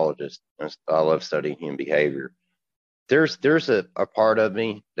anthropologist. I love studying human behavior. There's a part of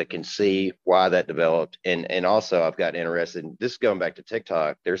me that can see why that developed, and also I've got interested in this. Going back to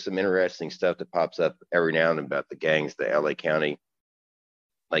TikTok, there's some interesting stuff that pops up every now and then about the gangs, the LA County,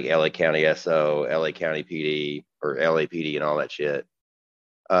 like LA County SO, LA County PD, or LAPD, and all that shit.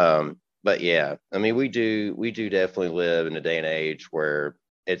 But yeah, I mean, we do definitely live in a day and age where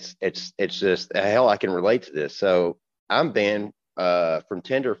it's just hell. I can relate to this. So I'm banned from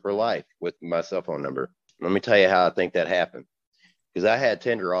Tinder for life with my cell phone number. Let me tell you how I think that happened. Because I had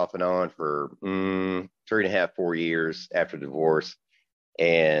Tinder off and on for 3.5, 4 years after divorce,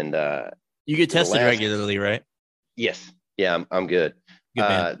 and You get the tested last regularly, right? yes, yeah, I'm good. Good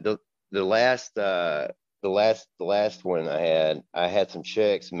man. The last the last one I had some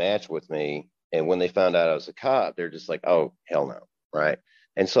chicks match with me, and when they found out I was a cop, they're just like, oh hell no, right?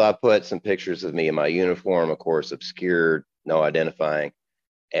 And so I put some pictures of me in my uniform, of course, obscured, no identifying,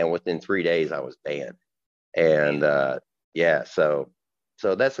 and within 3 days I was banned. And yeah, so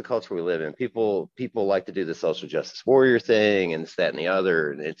that's the culture we live in. People like to do the social justice warrior thing and this, that, and the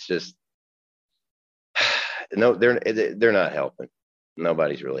other, and it's just no, they're not helping.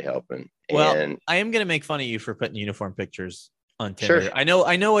 Nobody's really helping. Well, And I am gonna make fun of you for putting uniform pictures on sure, Tinder. I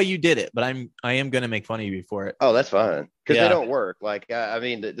know why you did it, but I am gonna make fun of you for it. oh, that's fine because they Yeah, don't work. Like I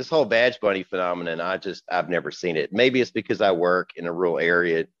mean, this whole badge bunny phenomenon, I've never seen it. Maybe it's because I work in a rural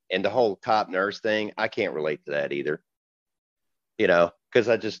area, and the whole cop nurse thing, I can't relate to that either. Because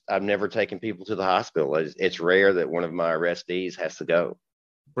I've never taken people to the hospital. It's rare that one of my arrestees has to go.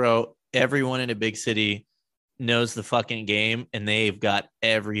 bro. Everyone in a big city knows the fucking game, and they've got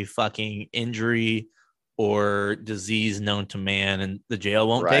every fucking injury or disease known to man, and the jail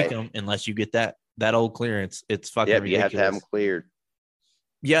won't take Right. them unless you get that old clearance. It's fucking Yep. You have to have them ridiculous. cleared.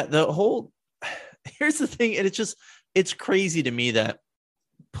 Yeah, the whole here's the thing, and it's crazy to me that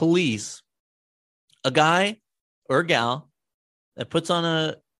police, a guy or a gal that puts on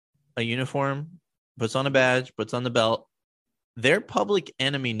a uniform, puts on a badge, puts on the belt, they're public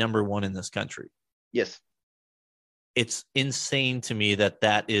enemy number one in this country. Yes. It's insane to me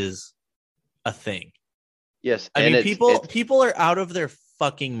that is a thing. Yes. I And mean, it's people it's people are out of their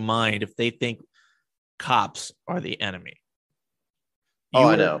fucking mind if they think cops are the enemy. Oh,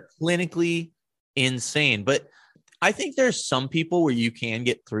 I know. Clinically insane. But I think there's some people where you can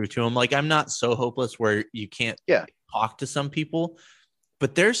get through to them. Like, I'm not so hopeless where you can't talk to some people,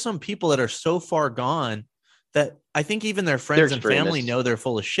 but there's some people that are so far gone that I think even their friends and family know they're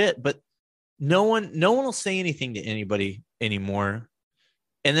full of shit, but no one will say anything to anybody anymore.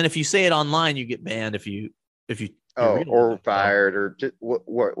 And then if you say it online, you get banned if you or fired or just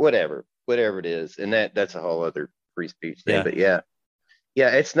whatever it is. And that's a whole other free speech thing. But yeah,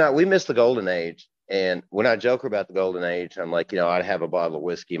 it's not, we missed the golden age. And when I joke about the golden age, I'm like, I'd have a bottle of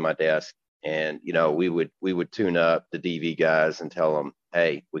whiskey in my desk, and we would tune up the DV guys and tell them,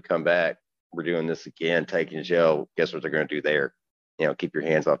 hey, we come back, we're doing this again, taking to jail. Guess what they're going to do there? Keep your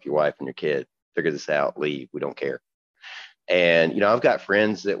hands off your wife and your kid. Figure this out. Leave. We don't care. And I've got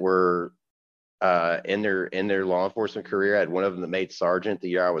friends that were in their law enforcement career. I had one of them that made sergeant the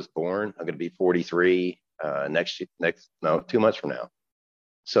year I was born. I'm going to be 43 next 2 months from now.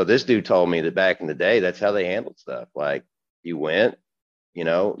 So this dude told me that back in the day, that's how they handled stuff. Like, you went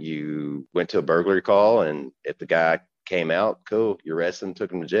to a burglary call, and if the guy came out, cool, you arrested him,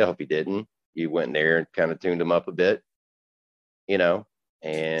 took him to jail. If he didn't, you went there and kind of tuned him up a bit, and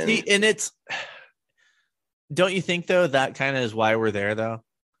see, and it's, don't you think though, that kind of is why we're there though?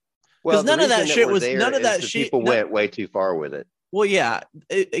 Well, none of that shit was, none of that shit, people went way too far with it. Well, yeah,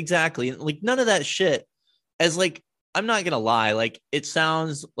 exactly. Like, none of that shit, as like, I'm not going to lie. Like, it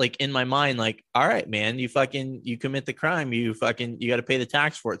sounds like in my mind, like, all right, man, you commit the crime. You got to pay the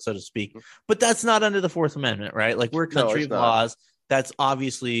tax for it, so to speak. But that's not under the Fourth Amendment, right? Like, we're a country of laws. That's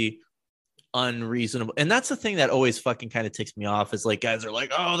obviously unreasonable. And that's the thing that always fucking kind of ticks me off, is like, guys are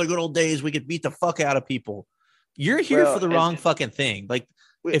like, oh, the good old days, we could beat the fuck out of people. You're here for the wrong fucking thing. Like,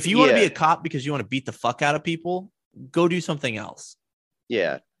 if you want to be a cop because you want to beat the fuck out of people, go do something else.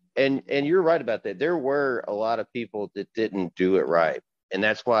 Yeah. And you're right about that. There were a lot of people that didn't do it right. And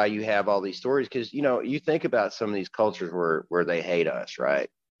that's why you have all these stories. Because, you think about some of these cultures where they hate us, right?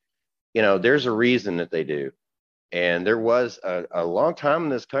 There's a reason that they do. And there was a long time in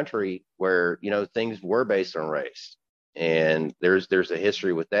this country where, things were based on race. And there's a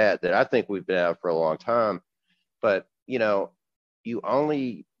history with that I think we've been out for a long time. But, you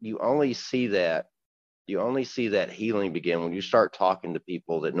only see that. You only see that healing begin when you start talking to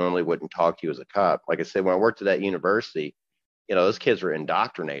people that normally wouldn't talk to you as a cop. Like I said, when I worked at that university, those kids were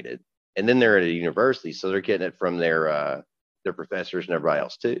indoctrinated, and then they're at a university, so they're getting it from their professors and everybody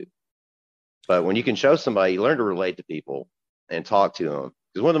else too. But when you can show somebody, you learn to relate to people and talk to them.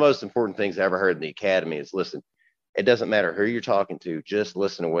 Because one of the most important things I ever heard in the academy is, listen, it doesn't matter who you're talking to, just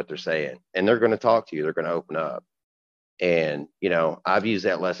listen to what they're saying, and they're going to talk to you. They're going to open up. And, I've used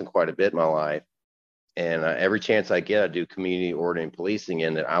that lesson quite a bit in my life. And every chance I get, I do community ordering policing,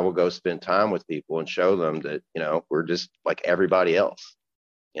 in that I will go spend time with people and show them that, we're just like everybody else.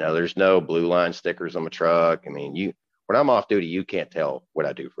 There's no blue line stickers on my truck. I mean, when I'm off duty, you can't tell what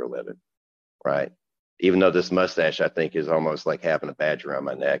I do for a living, right? Even though this mustache, I think, is almost like having a badge around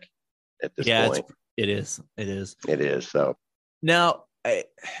my neck at this point. It is. So now, I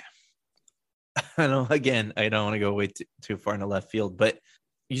know, again, I don't want to go way too far in the left field, but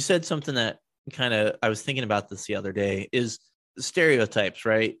you said something that I was thinking about this the other day, is stereotypes,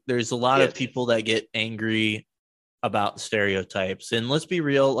 right? There's a lot of people that get angry about stereotypes, and let's be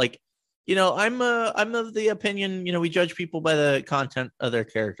real, like, I'm of the opinion, we judge people by the content of their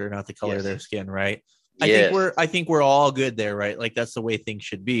character, not the color of their skin, right? I think we're all good there, right? Like, that's the way things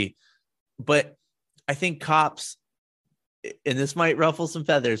should be. But I think cops, and this might ruffle some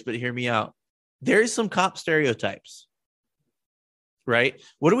feathers, but hear me out, there's some cop stereotypes. Right?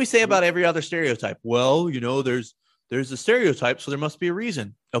 What do we say about every other stereotype? Well, there's a stereotype, so there must be a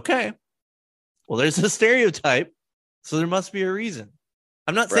reason. Okay. Well, there's a stereotype, so there must be a reason.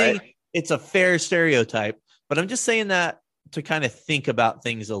 I'm not saying it's a fair stereotype, but I'm just saying that to kind of think about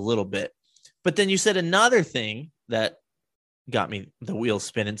things a little bit. But then you said another thing that got me the wheels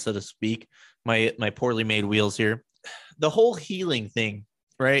spinning, so to speak, my poorly made wheels here. The whole healing thing,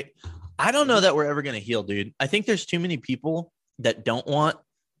 right? I don't know that we're ever going to heal, dude. I think there's too many people that don't want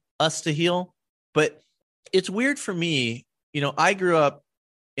us to heal, but it's weird for me. I grew up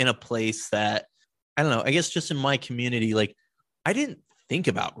in a place that, I don't know, I guess just in my community, like, I didn't think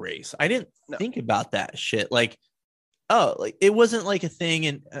about race. I didn't think about that shit. Like, oh, like, it wasn't like a thing.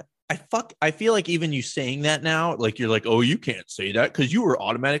 And I feel like even you saying that now, like, you're like, oh, you can't say that because you were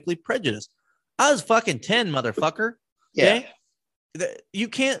automatically prejudiced. I was fucking 10, motherfucker. Yeah. Okay? You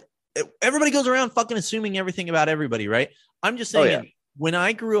can't, everybody goes around fucking assuming everything about everybody, right? I'm just saying, when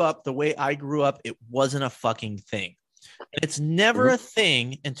I grew up, the way I grew up, it wasn't a fucking thing. And it's never a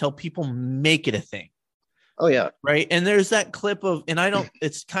thing until people make it a thing. Oh yeah. Right. And there's that clip of, and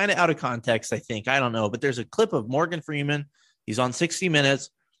it's kind of out of context, I think. I don't know, but there's a clip of Morgan Freeman. He's on 60 Minutes.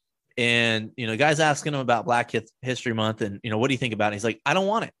 And, the guy's asking him about Black History Month. And, what do you think about it? He's like, I don't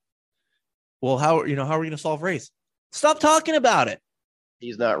want it. Well, how are we going to solve race? Stop talking about it.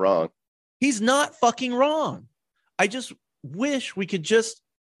 He's not wrong. He's not fucking wrong. I just wish we could just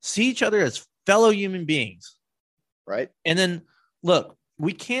see each other as fellow human beings. Right. And then look,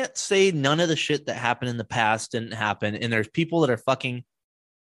 we can't say none of the shit that happened in the past didn't happen. And there's people that are fucking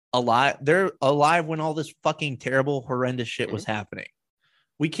alive. They're alive when all this fucking terrible, horrendous shit was happening.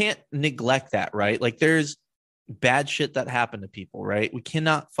 We can't neglect that, right? Like there's bad shit that happened to people, right? We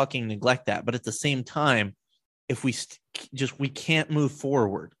cannot fucking neglect that. But at the same time, if we we can't move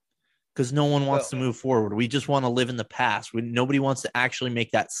forward because no one wants to move forward. We just want to live in the past. Nobody wants to actually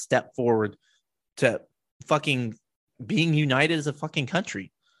make that step forward to fucking being united as a fucking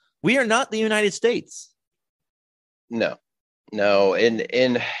country. We are not the United States. No. And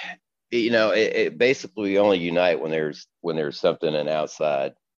it basically we only unite when there's something an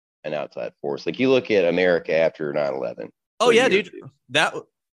outside force. Like you look at America after 9/11. Oh yeah, dude.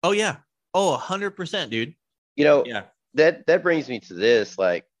 Oh yeah. Oh, 100%, dude. Yeah. That brings me to this.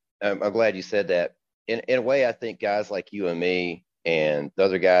 Like, I'm glad you said that. In a way, I think guys like you and me and the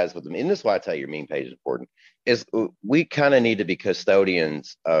other guys with them, and this is why I tell you your meme page is important, is we kind of need to be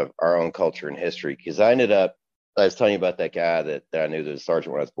custodians of our own culture and history. Because I was telling you about that guy that I knew that was a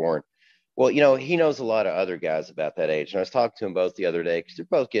sergeant when I was born. Well, he knows a lot of other guys about that age. And I was talking to them both the other day because they're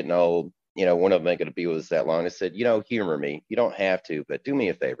both getting old. One of them ain't going to be with us that long. I said, humor me. You don't have to, but do me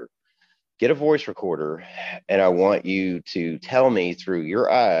a favor. Get a voice recorder, and I want you to tell me through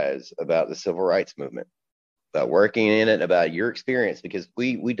your eyes about the civil rights movement, about working in it, about your experience, because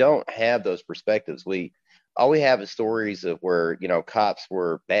we don't have those perspectives. All we have is stories of where, cops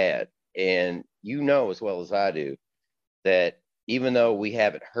were bad. And as well as I do that even though we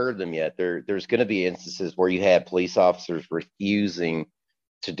haven't heard them yet, there's going to be instances where you have police officers refusing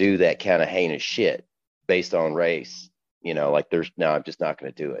to do that kind of heinous shit based on race. Like I'm just not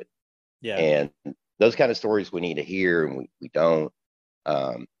going to do it. Yeah. And those kind of stories we need to hear, and we don't.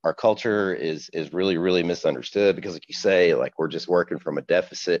 Our culture is really, really misunderstood because, like you say, like we're just working from a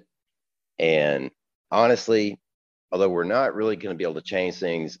deficit. And honestly, although we're not really going to be able to change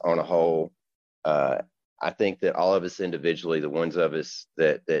things on a whole, I think that all of us individually, the ones of us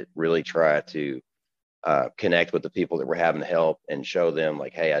that really try to connect with the people that we're having to help and show them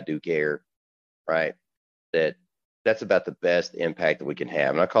like, hey, I do care, right? That's about the best impact that we can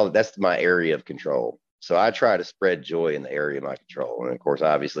have. And I call it, that's my area of control. So I try to spread joy in the area of my control. And of course,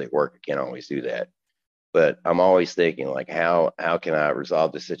 obviously at work, I can't always do that. But I'm always thinking like, how can I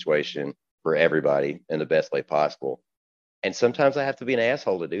resolve this situation for everybody in the best way possible? And sometimes I have to be an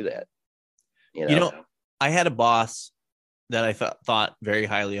asshole to do that. I had a boss that I thought very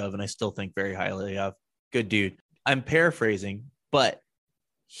highly of, and I still think very highly of. Good dude. I'm paraphrasing, but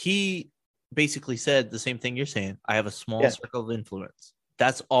he basically said the same thing you're saying. I have a small circle of influence.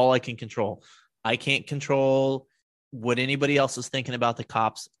 That's all I can control. I can't control what anybody else is thinking about the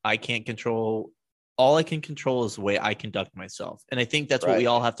cops. I can't control. All I can control is the way I conduct myself. And I think that's what we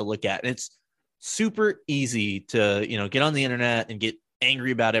all have to look at. And it's super easy to, get on the internet and get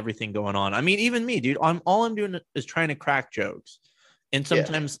angry about everything going on. I mean, even me, dude, all I'm doing is trying to crack jokes. And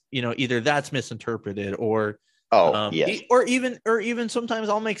sometimes, either that's misinterpreted or, or even sometimes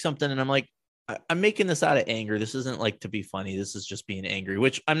I'll make something and I'm like, I'm making this out of anger. This isn't like to be funny. This is just being angry,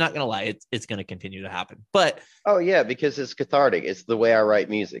 which I'm not going to lie. It's going to continue to happen, but. Oh yeah. Because it's cathartic. It's the way I write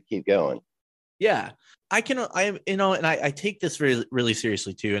music. Keep going. Yeah, I take this really, really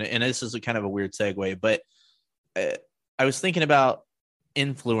seriously too. And this is a kind of a weird segue, but I was thinking about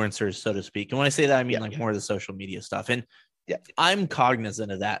influencers, so to speak. And when I say that, I mean more of the social media stuff. And I'm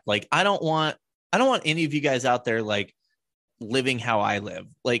cognizant of that. Like, I don't want any of you guys out there, like, living how I live.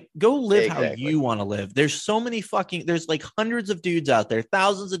 Like, go live how you want to live. There's so many there's like hundreds of dudes out there,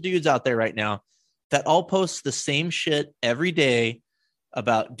 thousands of dudes out there right now that all post the same shit every day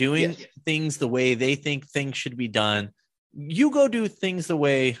about doing things the way they think things should be done. You go do things the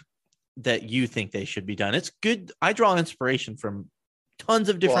way that you think they should be done. It's good. I draw inspiration from tons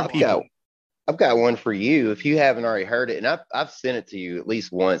of different people. I've got one for you. If you haven't already heard it, and I've sent it to you at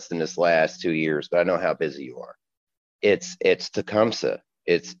least once in this last 2 years, but I know how busy you are. It's Tecumseh.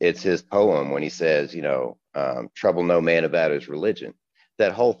 It's his poem when he says, trouble no man about his religion.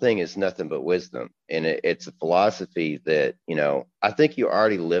 That whole thing is nothing but wisdom. And it's a philosophy that, I think you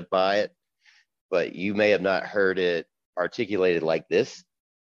already live by it, but you may have not heard it articulated like this.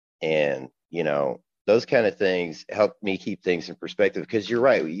 And, those kind of things help me keep things in perspective, because you're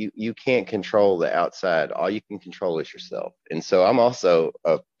right. You can't control the outside. All you can control is yourself. And so I'm also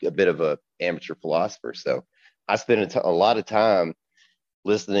a bit of a amateur philosopher. So I spend a lot of time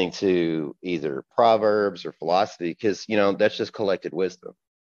listening to either proverbs or philosophy, because that's just collected wisdom,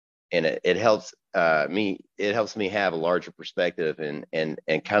 and it helps me have a larger perspective, and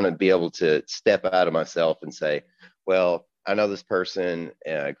kind of be able to step out of myself and say, well, I know this person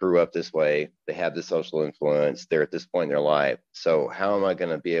grew up this way. They have this social influence. They're at this point in their life. So how am I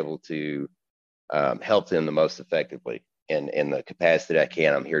going to be able to help them the most effectively? And in the capacity that I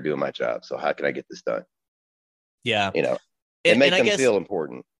can, I'm here doing my job. So how can I get this done? Yeah. And make them feel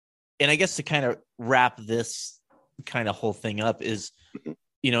important. And I guess to kind of wrap this kind of whole thing up is,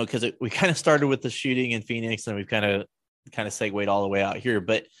 because we kind of started with the shooting in Phoenix, and we've kind of segued all the way out here.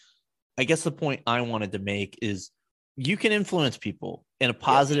 But I guess the point I wanted to make is, you can influence people in a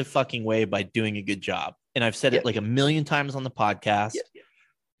positive fucking way by doing a good job. And I've said it like a million times on the podcast,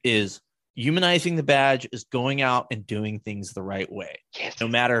 is humanizing the badge is going out and doing things the right way. No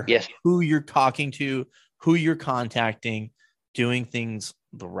matter who you're talking to, who you're contacting, doing things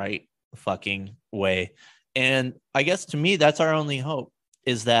the right fucking way. And I guess to me, that's our only hope,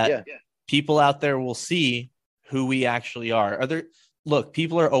 is that people out there will see who we actually are. Look,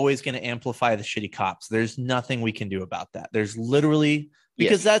 people are always going to amplify the shitty cops. There's nothing we can do about that. There's literally,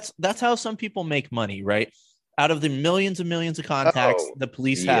 because that's how some people make money, right? Out of the millions and millions of contacts the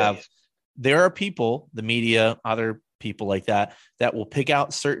police have, there are people, the media, other people like that will pick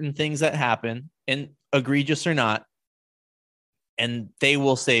out certain things that happen, and egregious or not, and they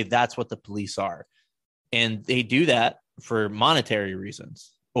will say that's what the police are. And they do that for monetary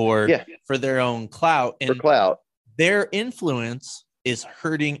reasons or for their own clout. And for clout. Their influence is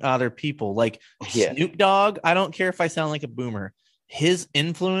hurting other people. Like Snoop Dogg, I don't care if I sound like a boomer, his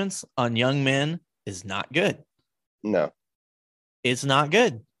influence on young men is not good. No, it's not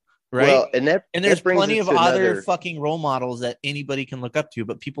good. Right. Well, and there's plenty of other fucking role models that anybody can look up to,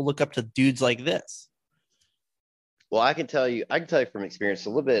 but people look up to dudes like this. Well, I can tell you from experience, a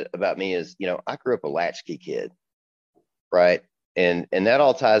little bit about me is, I grew up a latchkey kid, right? And that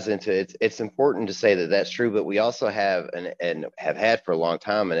all ties into it. It's important to say that that's true, but we also have and have had for a long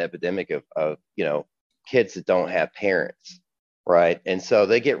time an epidemic of kids that don't have parents, right? And so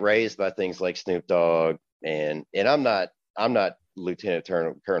they get raised by things like Snoop Dogg, and I'm not Lieutenant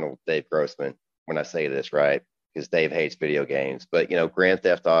Colonel Dave Grossman when I say this, right? Because Dave hates video games, but Grand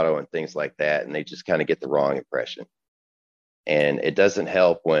Theft Auto and things like that, and they just kind of get the wrong impression. And it doesn't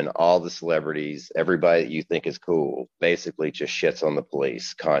help when all the celebrities, everybody that you think is cool, basically just shits on the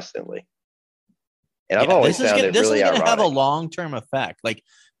police constantly. And I've always found it really ironic. This is going to have a long-term effect. Like,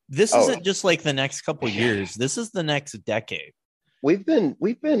 this isn't just like the next couple of years. This is the next decade. We've been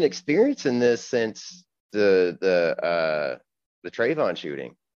experiencing this since the Trayvon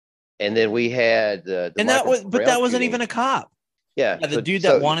shooting, and then we had that wasn't even a cop. The dude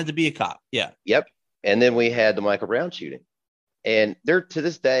that wanted to be a cop. Yep. And then we had the Michael Brown shooting. And there, to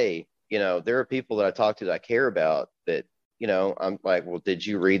this day, there are people that I talk to that I care about that, I'm like, well, did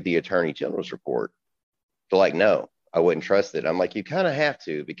you read the Attorney General's report? They're like, no, I wouldn't trust it. I'm like, you kind of have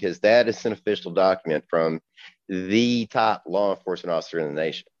to, because that is an official document from the top law enforcement officer in the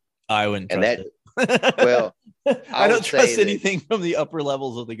nation. I wouldn't trust it. Well, I don't trust anything from the upper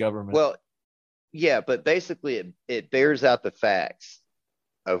levels of the government. Well, yeah, but basically it bears out the facts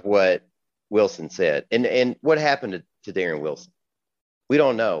of what Wilson said. And what happened to Darren Wilson? We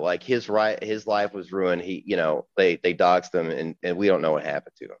don't know. Like, his life was ruined. They doxed him, and we don't know what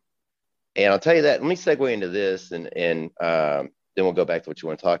happened to him. And I'll tell you that. Let me segue into this, and then we'll go back to what you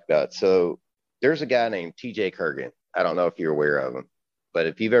want to talk about. So there's a guy named TJ Kurgan. I don't know if you're aware of him, but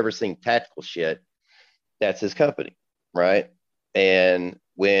if you've ever seen Tactical Shit, that's his company, right? And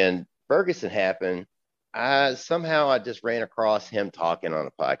when Ferguson happened, I just ran across him talking on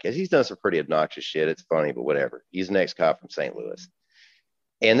a podcast. He's done some pretty obnoxious shit. It's funny, but whatever. He's an ex-cop from St. Louis.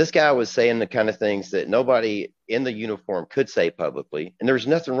 And this guy was saying the kind of things that nobody in the uniform could say publicly. And there was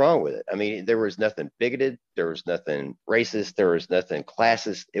nothing wrong with it. I mean, there was nothing bigoted. There was nothing racist. There was nothing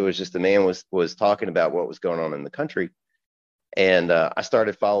classist. It was just the man was talking about what was going on in the country. And I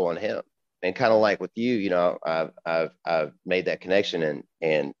started following him. And kind of like with you, I've made that connection.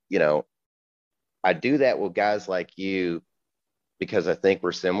 And I do that with guys like you because I think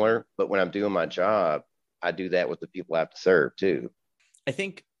we're similar. But when I'm doing my job, I do that with the people I have to serve too. I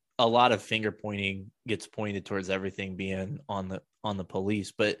think a lot of finger pointing gets pointed towards everything being on the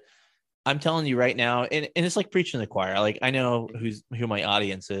police, but I'm telling you right now, and it's like preaching to the choir. Like, I know who my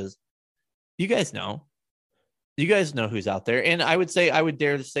audience is. You guys know who's out there. And I would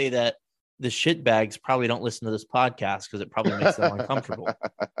dare to say that the shit bags probably don't listen to this podcast because it probably makes them uncomfortable.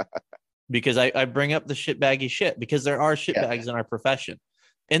 Because I bring up the shit baggy shit because there are shit bags in our profession.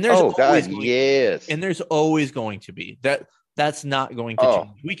 And there's there's always going to be that's not going to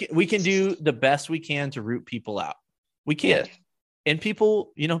change. We can do the best we can to root people out. We can. Yes. And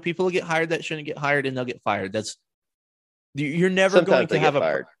people will get hired that shouldn't get hired, and they'll get fired. You're never Sometimes going to have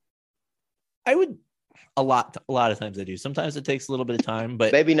fired. I would a lot of times I do. Sometimes it takes a little bit of time,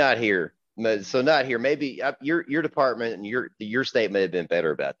 but maybe not here. So not here. Maybe your department and your state may have been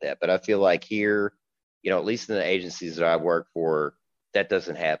better about that, but I feel like here, at least in the agencies that I work for, that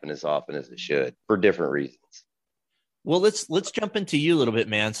doesn't happen as often as it should for different reasons. Well, let's jump into you a little bit,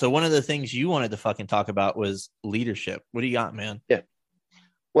 man. So one of the things you wanted to fucking talk about was leadership. What do you got, man? Yeah.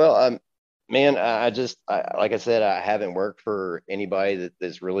 Well, man, like I said, I haven't worked for anybody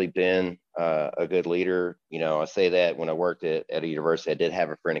that's really been a good leader. I say that when I worked at a university, I did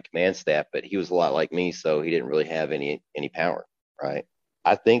have a friend in command staff, but he was a lot like me, so he didn't really have any power, right?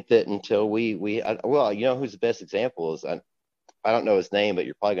 I think that until who's the best example is, I don't know his name, but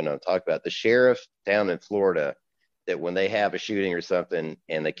you're probably going to talk about the sheriff down in Florida, that when they have a shooting or something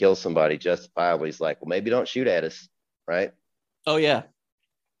and they kill somebody justifiably, he's like, well, maybe don't shoot at us, right? Oh, yeah.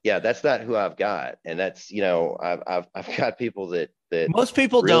 Yeah, that's not who I've got. And that's, I've got people that most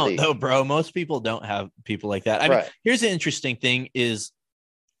people really don't, though, bro. Most people don't have people like that. I mean, here's the interesting thing is,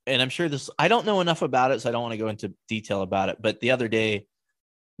 and I'm sure I don't know enough about it, so I don't want to go into detail about it. But the other day,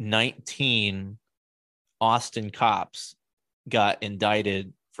 19 Austin cops got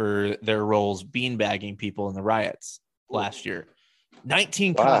indicted for their roles beanbagging people in the riots last year.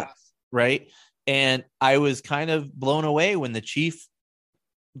 19 cops, right? And I was kind of blown away when the chief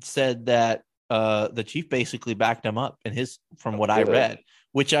said that the chief basically backed him up in from what I read,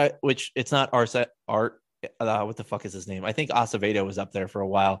 which it's not what the fuck is his name? I think Acevedo was up there for a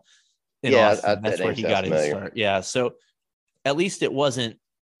while. That's where he got his start. Yeah. So at least it wasn't,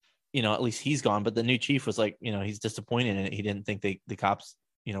 at least he's gone, but the new chief was like, he's disappointed in it. He didn't think the cops,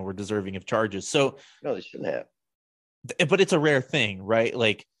 were deserving of charges. So no, they shouldn't have. But it's a rare thing, right?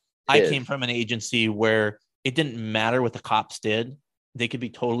 Like I came from an agency where it didn't matter what the cops did. They could be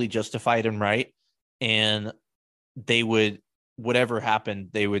totally justified and right. And they would, whatever happened,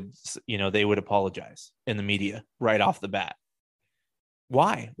 they would apologize in the media right off the bat.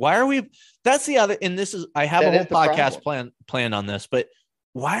 Why are we, that's the other, and this is, I have a whole podcast plan on this, but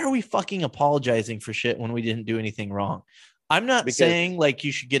why are we fucking apologizing for shit when we didn't do anything wrong? I'm not saying like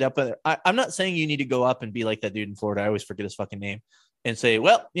you should get up. I'm not saying you need to go up and be like that dude in Florida. I always forget his fucking name and say,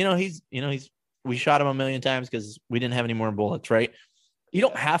 well, we shot him a million times because we didn't have any more bullets. Right. You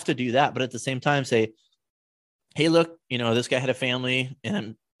don't have to do that. But at the same time say, hey, look, this guy had a family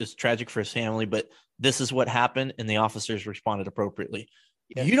and it's tragic for his family, but this is what happened. And the officers responded appropriately.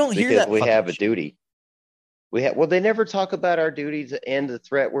 Yeah, you don't hear that. We have a duty. They never talk about our duties and the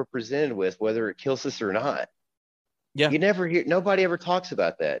threat we're presented with, whether it kills us or not. Yeah. You never hear, nobody ever talks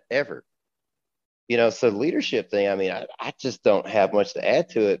about that ever. So the leadership thing, I mean, I just don't have much to add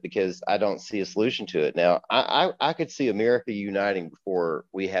to it because I don't see a solution to it. Now, I could see America uniting before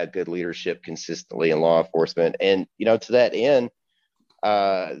we had good leadership consistently in law enforcement. And, to that end,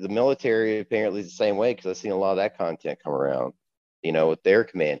 the military apparently is the same way because I've seen a lot of that content come around, with their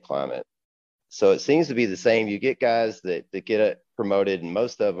command climate. So it seems to be the same. You get guys that get promoted, and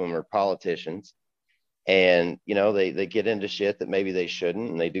most of them are politicians. And, they get into shit that maybe they shouldn't,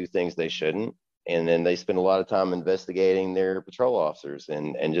 and they do things they shouldn't. And then they spend a lot of time investigating their patrol officers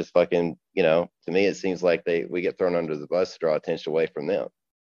and just fucking, to me, it seems like we get thrown under the bus to draw attention away from them.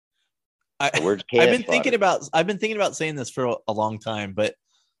 I've been thinking about saying this for a long time, but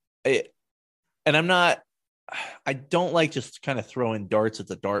I don't like just kind of throwing darts at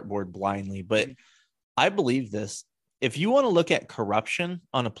the dartboard blindly, but I believe this. If you want to look at corruption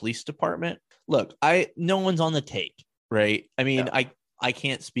on a police department, look, no one's on the take, right? I mean, no. I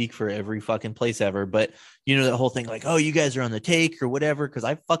can't speak for every fucking place ever, but that whole thing like, oh, you guys are on the take or whatever, because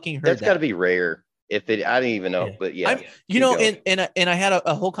I fucking heard that's got to be rare. I didn't even know, but yeah. And I had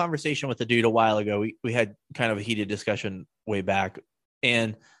a whole conversation with a dude a while ago. We had kind of a heated discussion way back,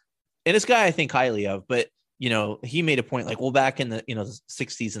 and this guy I think highly of, but he made a point like, well, back in the the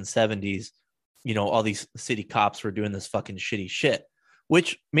 60s and 70s, all these city cops were doing this fucking shitty shit,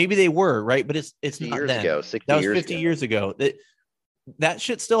 which maybe they were, right? But it's not years then. Ago, 60 that was 50 years ago. That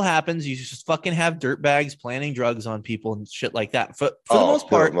shit still happens. You just fucking have dirtbags planning drugs on people and shit like that. For the most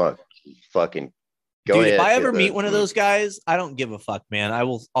part, fucking go dude, ahead. If I ever meet one of those guys, I don't give a fuck, man.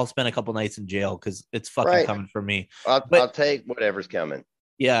 I'll spend a couple nights in jail because it's fucking coming for me. I'll take whatever's coming.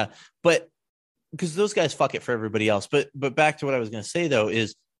 Yeah, but because those guys fuck it for everybody else. But back to what I was going to say though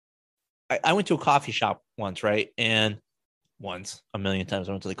is, I went to a coffee shop once, right? And a million times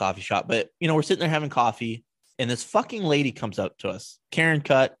I went to the coffee shop, but we're sitting there having coffee, and this fucking lady comes up to us, Karen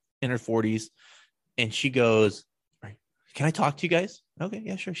Cut, in her 40s, and she goes, "Can I talk to you guys?" Okay,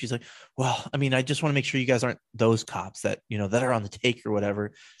 yeah, sure. She's like, "Well, I mean, I just want to make sure you guys aren't those cops that that are on the take or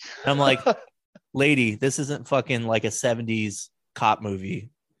whatever." And I'm like, "Lady, this isn't fucking like a 70s cop movie.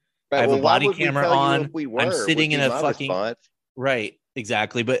 I Right. have a Well, why body would we camera tell you if on. we I'm were? Would sitting in be a my fucking response. right,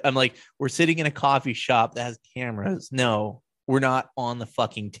 exactly." But I'm like, we're sitting in a coffee shop that has cameras. No, we're not on the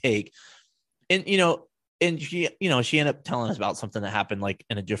fucking take. And and she ended up telling us about something that happened like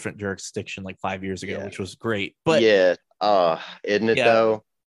in a different jurisdiction like 5 years ago, Yeah. which was great. But Yeah. Isn't it yeah, though?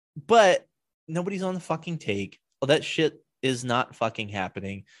 but nobody's on the fucking take. Well, that shit is not fucking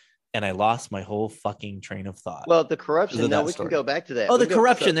happening. And I lost my whole fucking train of thought Well, the because corruption. of No, that we can story. go back to that. Oh, We the can go.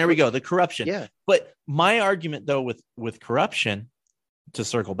 corruption. There we go. The corruption. Yeah. But my argument though with corruption, to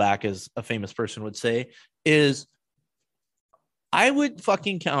circle back, as a famous person would say, is I would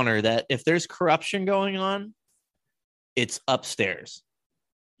fucking counter that if there's corruption going on, it's upstairs.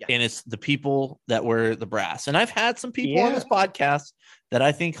 Yeah. And it's the people that were the brass. And I've had some people on Yeah. this podcast that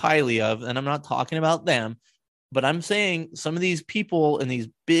I think highly of, and I'm not talking about them, but I'm saying some of these people in these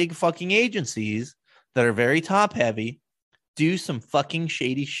big fucking agencies that are very top heavy do some fucking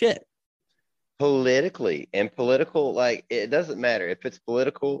shady shit. Politically and political, like it doesn't matter if it's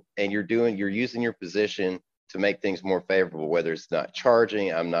political and you're using your position to make things more favorable, whether it's not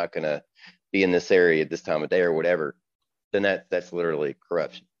charging, I'm not going to be in this area at this time of day or whatever, then that's literally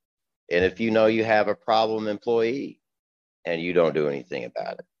corruption. And if you know you have a problem employee and you don't do anything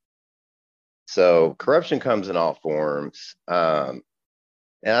about it. So corruption comes in all forms. And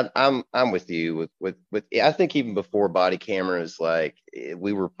I'm with you with I think even before body cameras, like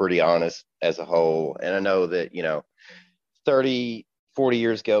we were pretty honest as a whole. And I know that 30, 40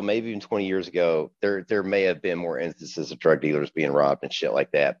 years ago, maybe even 20 years ago, there may have been more instances of drug dealers being robbed and shit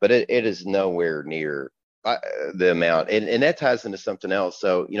like that, but it is nowhere near the amount. And that ties into something else.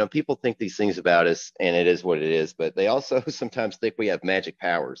 So people think these things about us, and it is what it is, but they also sometimes think we have magic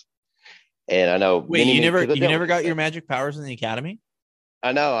powers. And I know Wait, you never got your say, magic powers in the academy?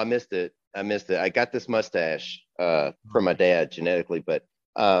 I know I missed it. I got this mustache from my dad genetically, but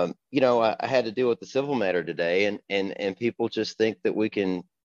I had to deal with the civil matter today, and people just think that we can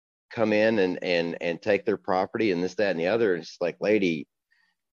come in and take their property and this, that, and the other. And it's like, lady,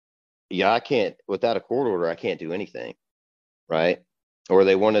 yeah, I can't, without a court order, I can't do anything, right? Or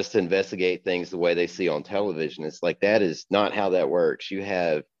they want us to investigate things the way they see on television. It's like, that is not how that works. You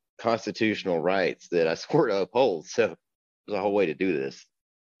have constitutional rights that I swore to uphold. So there's a whole way to do this.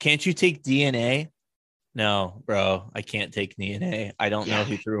 Can't you take DNA? No, bro, I can't take DNA. I don't know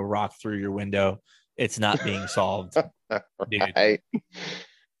who threw a rock through your window. It's not being solved, dude. Right.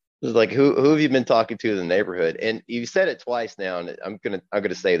 It's like, who have you been talking to in the neighborhood? And you said it twice now, and I'm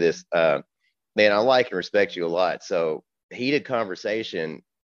gonna say this, man. I like and respect you a lot. So heated conversation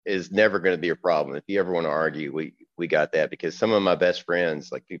is never going to be a problem. If you ever want to argue, we got that, because some of my best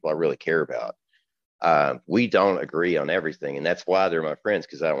friends, like people I really care about, we don't agree on everything, and that's why they're my friends,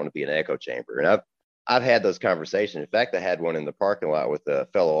 because I don't want to be an echo chamber. And I've had those conversations. In fact, I had one in the parking lot with a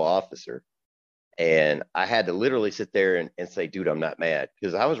fellow officer, and I had to literally sit there and say, dude, I'm not mad,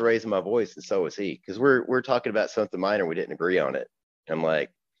 because I was raising my voice and so was he, because we're talking about something minor, we didn't agree on it. And I'm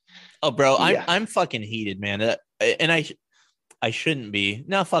like, oh, bro, yeah. I'm fucking heated, man. And I shouldn't be.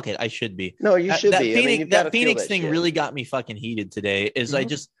 No, fuck it, I should be. No, you should be. That Phoenix thing really got me fucking heated today. Is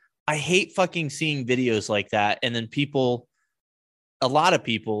I hate fucking seeing videos like that, and then a lot of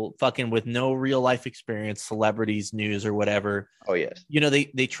people fucking with no real life experience, celebrities, news, or whatever. Oh yes.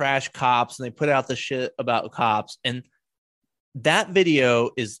 They trash cops and they put out the shit about cops. And that video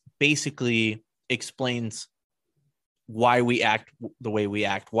is basically explains why we act the way we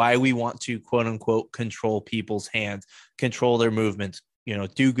act, why we want to quote unquote control people's hands, control their movements,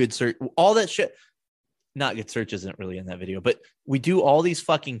 do good search, all that shit. Not good search isn't really in that video, but we do all these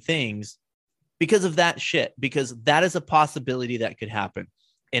fucking things because of that shit, because that is a possibility that could happen.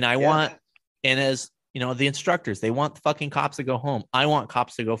 And as the instructors, they want the fucking cops to go home. I want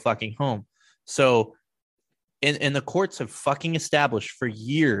cops to go fucking home. So, and the courts have fucking established for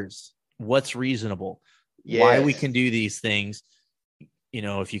years what's reasonable, why we can do these things.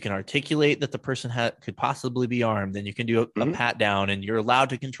 If you can articulate that the person could possibly be armed, then you can do a pat down, and you're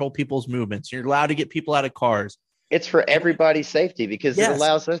allowed to control people's movements. You're allowed to get people out of cars. It's for everybody's safety, because it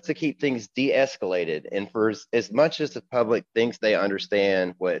allows us to keep things de-escalated. And for as much as the public thinks they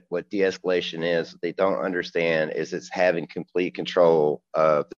understand what de-escalation is, what they don't understand is it's having complete control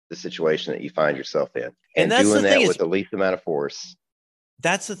of the situation that you find yourself in, and that's doing the that thing with the least amount of force.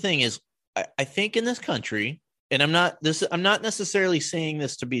 That's the thing is, I think in this country, and I'm not necessarily saying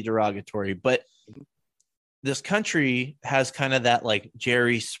this to be derogatory, but this country has kind of that like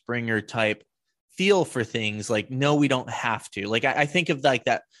Jerry Springer type feel for things. Like, no, we don't have to. Like, I think of like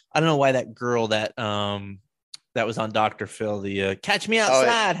that. I don't know why that girl that that was on Dr. Phil, the Catch Me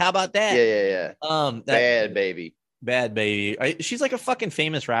Outside. How about that? Yeah. That, Bad Baby. Bad Baby. She's like a fucking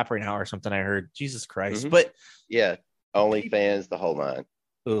famous rapper now or something, I heard. Jesus Christ. Mhm. But yeah, OnlyFans, the whole nine.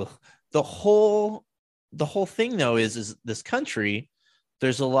 Ugh. The whole thing though is this country,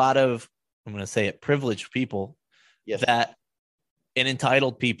 there's a lot of, I'm going to say it, privileged people, Yes. that and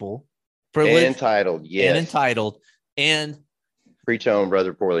entitled people, And entitled, yes. and entitled, and preach on,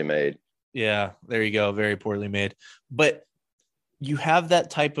 brother, poorly made. Yeah, there you go, very poorly made. But you have that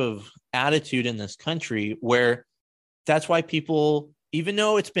type of attitude in this country where that's why people, even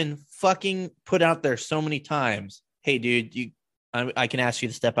though it's been fucking put out there so many times, hey dude, I can ask you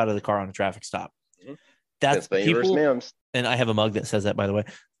to step out of the car on a traffic stop. Mhm. That's people, Mims. and I have a mug that says that, by the way.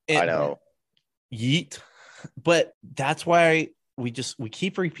 I know. Yeet. But that's why we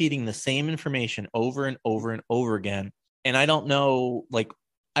keep repeating the same information over and over and over again. And I don't know, like,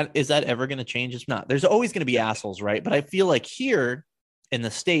 is that ever going to change? It's not. There's always going to be assholes, right? But I feel like here in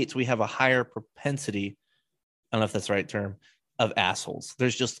the States, we have a higher propensity, I don't know if that's the right term, of assholes.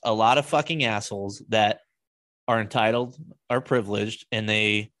 There's just a lot of fucking assholes that are entitled, are privileged, and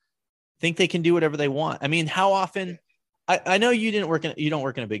they think they can do whatever they want. I mean, how often, I know you don't work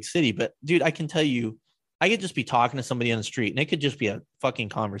in a big city, but dude, I can tell you, I could just be talking to somebody on the street and it could just be a fucking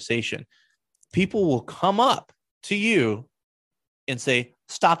conversation. People will come up to you and say,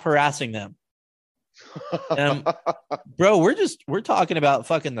 stop harassing them. Bro, we're talking about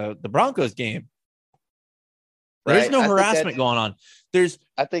fucking the Broncos game. There's Right. no harassment going on.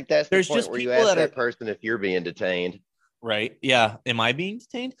 I think that's the there's point just where you people ask that that person if you're being detained. Right. Yeah. Am I being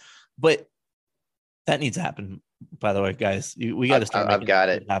detained? But that needs to happen. By the way, guys, we got to start. I've got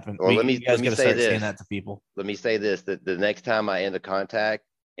it Happen. Well, let me you guys got to say start this. saying that to people. Let me say this: that the next time I end a contact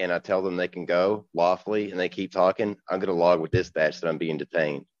and I tell them they can go lawfully and they keep talking, I'm going to log with dispatch that I'm being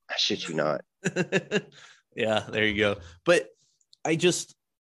detained. I shit you not. Yeah, there you go. But I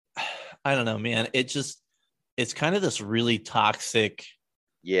don't know, man. It's kind of this really toxic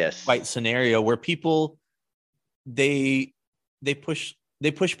fight scenario where people they push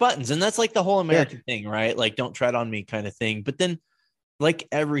buttons, and that's like the whole American thing, right? Like, don't tread on me kind of thing. But then, like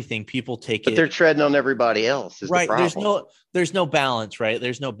everything, people take but they're treading on everybody else. Right. There's no balance, right?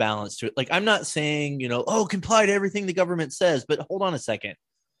 There's no balance to it. Like, I'm not saying, comply to everything the government says, but hold on a second.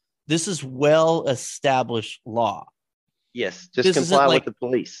 This is well-established law. Yes. Just comply with the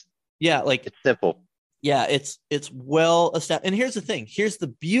police. Yeah. Like, it's simple. Yeah. It's well established. And here's the thing. Here's the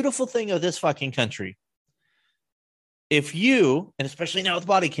beautiful thing of this fucking country. If you, and especially now with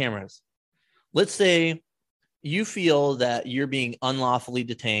body cameras, let's say you feel that you're being unlawfully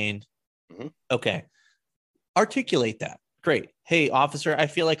detained. Mm-hmm. Okay. Articulate that. Great. Hey, officer, I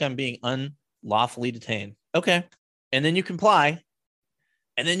feel like I'm being unlawfully detained. Okay. And then you comply.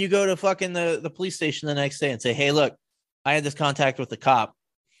 And then you go to fucking the police station the next day and say, hey, look, I had this contact with the cop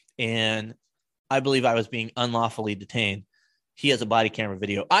and I believe I was being unlawfully detained. He has a body camera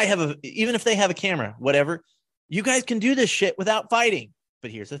video. Even if they have a camera, whatever, you guys can do this shit without fighting.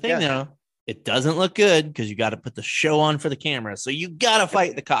 But here's the thing though. It doesn't look good because you got to put the show on for the camera. So you got to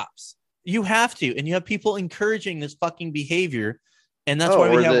fight the cops. You have to. And you have people encouraging this fucking behavior. And that's why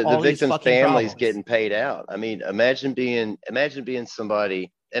we have all the these victim's fucking families problems. getting paid out. I mean, imagine being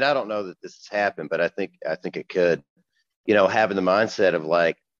somebody, and I don't know that this has happened, but I think it could, having the mindset of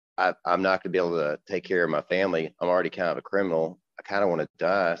like, I'm not going to be able to take care of my family. I'm already kind of a criminal. I kind of want to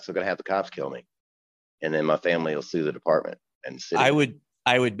die. So I'm going to have the cops kill me. And then my family will sue the department and the city.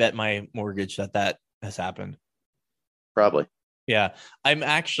 I would bet my mortgage that has happened. Probably. Yeah. I'm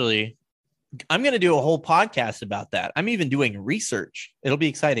going to do a whole podcast about that. I'm even doing research. It'll be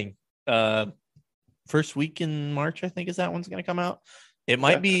exciting. First week in March, I think, is that one's going to come out. It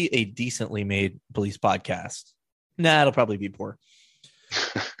might be a decently made police podcast. Nah, it'll probably be poor.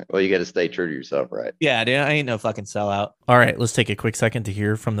 Well, you got to stay true to yourself, right? Yeah, dude, I ain't no fucking sellout. All right, let's take a quick second to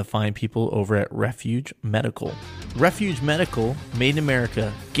hear from the fine people over at Refuge Medical. Refuge Medical, made in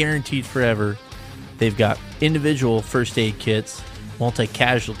America, guaranteed forever. They've got individual first aid kits,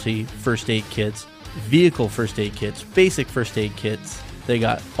 multi-casualty first aid kits, vehicle first aid kits, basic first aid kits. They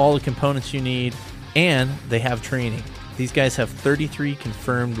got all the components you need, and they have training. These guys have 33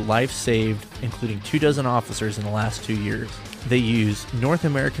 confirmed lives saved, including 24 officers in the last 2 years. They use North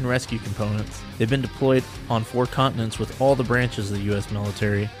American rescue components. They've been deployed on 4 continents with all the branches of the U.S.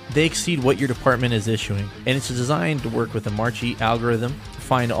 military. They exceed what your department is issuing, and it's designed to work with the Marchi algorithm.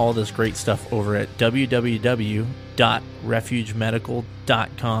 Find all this great stuff over at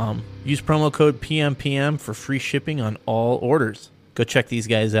www.refugemedical.com. Use promo code PMPM for free shipping on all orders. Go check these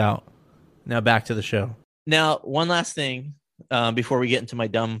guys out. Now back to the show. Now, one last thing before we get into my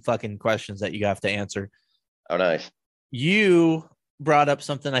dumb fucking questions that you have to answer. Oh, nice. You brought up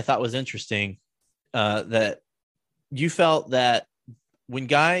something I thought was interesting, that you felt that when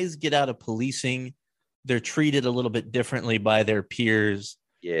guys get out of policing, they're treated a little bit differently by their peers.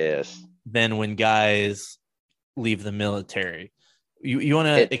 Yes. Than when guys leave the military. You want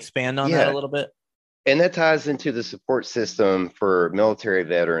to expand on that a little bit? And that ties into the support system for military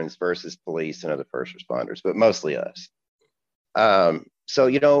veterans versus police and other first responders, but mostly us.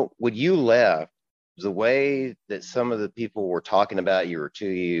 So, when you left, the way that some of the people were talking about you or to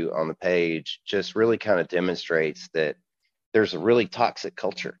you on the page just really kind of demonstrates that there's a really toxic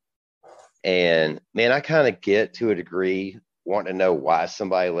culture. And man, I kind of get to a degree wanting to know why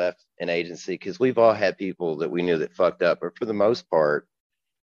somebody left an agency, because we've all had people that we knew that fucked up. But for the most part,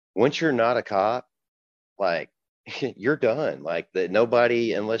 once you're not a cop, like you're done. Like that,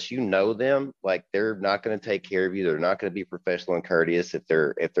 nobody, unless you know them, like they're not going to take care of you. They're not going to be professional and courteous if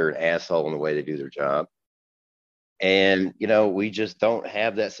they're an asshole in the way they do their job. And we just don't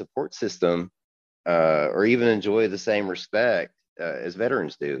have that support system, or even enjoy the same respect as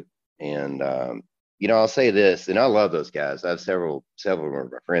veterans do. And I'll say this, and I love those guys. I have several of my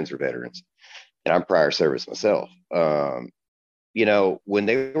friends are veterans, and I'm prior service myself. When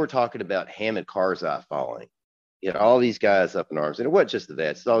they were talking about Hamid Karzai falling, all these guys up in arms, and it wasn't just the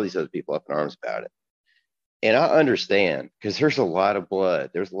vets, it's all these other people up in arms about it. And I understand, because there's a lot of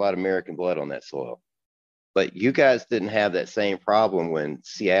blood. There's a lot of American blood on that soil. But you guys didn't have that same problem when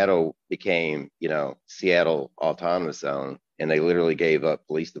Seattle became, Seattle Autonomous Zone, and they literally gave up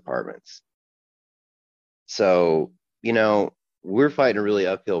police departments. So, we're fighting a really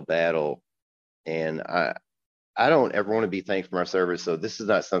uphill battle, and I don't ever want to be thanked for my service. So this is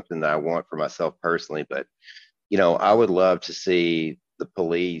not something that I want for myself personally, but, I would love to see the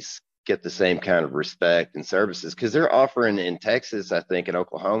police get the same kind of respect and services, because they're offering in Texas, I think in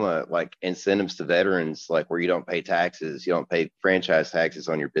Oklahoma, like incentives to veterans, like where you don't pay taxes, you don't pay franchise taxes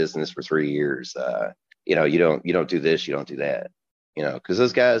on your business for 3 years. You don't do this, you don't do that. Because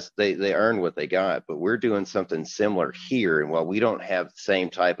those guys, they earn what they got, but we're doing something similar here. And while we don't have the same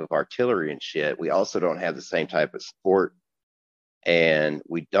type of artillery and shit, we also don't have the same type of support, and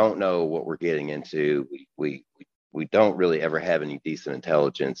we don't know what we're getting into. We don't really ever have any decent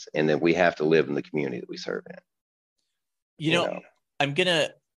intelligence, and then we have to live in the community that we serve in. I'm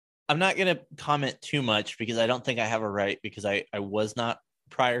not gonna comment too much, because I don't think I have a right, because I was not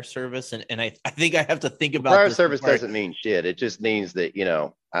prior service, and I think I have to think about prior service doesn't mean shit. It just means that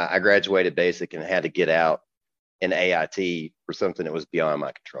I graduated basic and had to get out in AIT for something that was beyond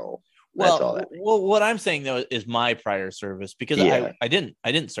my control. That's all that means. Well, what I'm saying though is my prior service, because I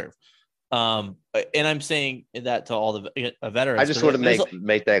didn't serve. And I'm saying that to all the veterans. I just want to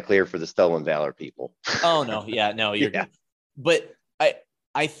make that clear for the stolen valor people. Oh no, yeah, no, you're good. But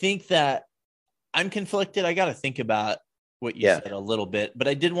I think that I'm conflicted. I got to think about what you said a little bit, but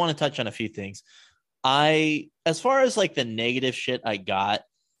I did want to touch on a few things. As far as like the negative shit I got,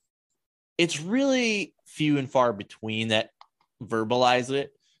 it's really few and far between that verbalize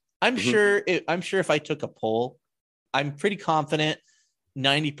it. I'm sure if I took a poll, I'm pretty confident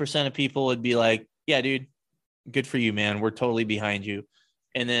 90% of people would be like, yeah, dude, good for you, man. We're totally behind you.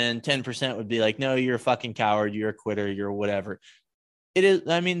 And then 10% would be like, no, you're a fucking coward. You're a quitter. You're whatever. It is.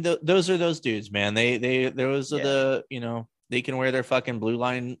 I mean, those are those dudes, man. Those are the, they can wear their fucking blue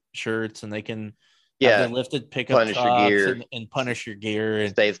line shirts, and they can have their lifted pickup trucks and punish your gear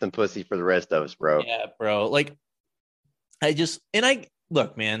and save some pussy for the rest of us, bro. Yeah, bro. Like,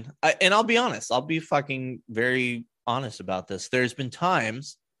 look, man, and I'll be honest. I'll be fucking very honest about this. There's been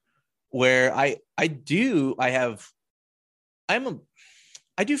times where I do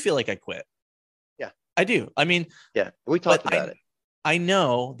feel like I quit. Yeah, I do. I mean, yeah, we talked about it. I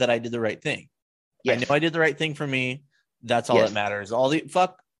know that I did the right thing. Yes. I know I did the right thing for me. That's all that matters. All the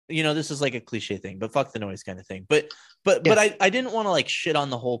fuck, this is like a cliche thing, but fuck the noise kind of thing. But I didn't want to like shit on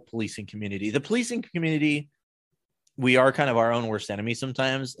the whole policing community. The policing community, we are kind of our own worst enemy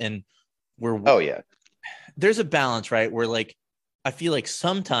sometimes. And there's a balance, right? Where like, I feel like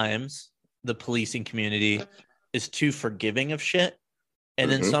sometimes the policing community is too forgiving of shit.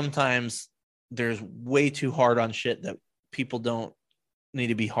 And then sometimes there's way too hard on shit that people don't need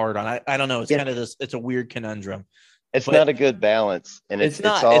to be hard on. I don't know. It's kind of this, it's a weird conundrum. It's but not a good balance, and it's it's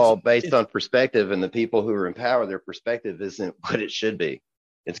not. all based It's. on perspective, and the people who are in power, their perspective isn't what it should be.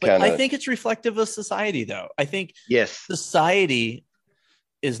 It's But kind I of think it's reflective of society, though. I think yes, society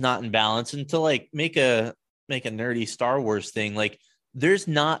is not in balance, and to like make a nerdy Star Wars thing, like there's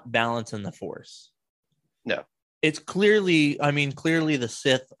not balance in the Force. no. It's clearly, I mean, clearly the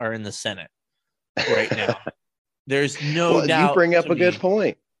Sith are in the Senate right now. There's no Well, you doubt bring up to a good me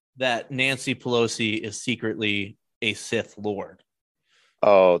point. that Nancy Pelosi is secretly a Sith Lord.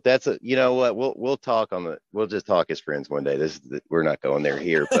 Oh, that's a you know what we'll talk on the we'll just talk as friends one day. We're not going there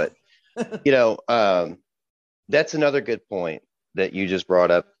here, but you know that's another good point that you just brought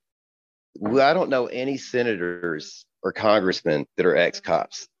up. Well, I don't know any senators or congressmen that are ex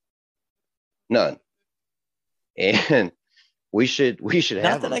cops. None, and we should Not have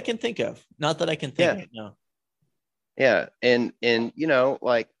that them. I can think of. Not that I can think Yeah, of. No. yeah, and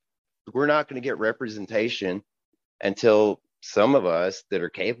like we're not going to get representation until some of us that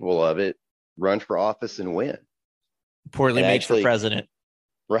are capable of it run for office and win. Poorly And made for actually, president.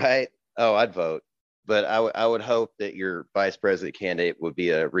 right? Oh, I'd vote, but I would hope that your vice president candidate would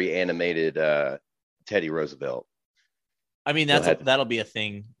be a reanimated Teddy Roosevelt. I mean, You'll have to, that'll be a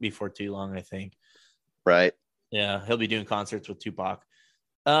thing before too long, I think. right? Yeah, he'll be doing concerts with Tupac.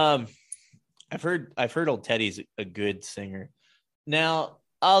 Um, I've heard old Teddy's a good singer. Now,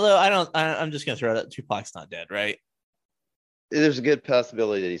 although I'm just gonna throw that Tupac's not dead, right? There's a good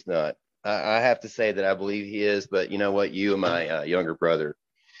possibility that he's not. I have to say that I believe he is, but you know what? You and my younger brother,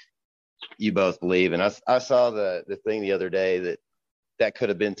 you both believe, and I saw the thing the other day that could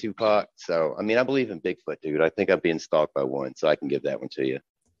have been Tupac. So I mean, I believe in Bigfoot, dude. I think I'm being stalked by one, so I can give that one to you.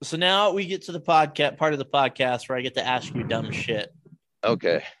 So now we get to the podcast part of the podcast where I get to ask you dumb shit.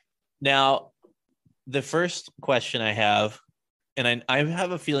 Okay. Now, the first question I have, and I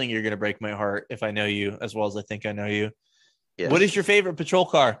have a feeling you're gonna break my heart if I know you as well as I think I know you. Yes. What is your favorite patrol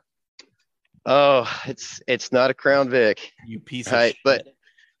car? Oh, it's not a Crown Vic, You piece of right? shit.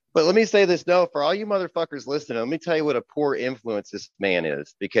 But let me say this, no, for all you motherfuckers listening, let me tell you what a poor influence this man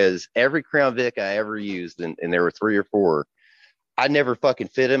is, because every Crown Vic I ever used, and there were 3 or 4, I never fucking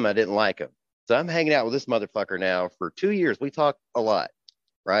fit him. I didn't like him. So I'm hanging out with this motherfucker now for 2 years. We talk a lot,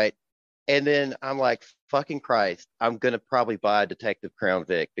 right? And then I'm like, fucking Christ, I'm gonna probably buy a Detective Crown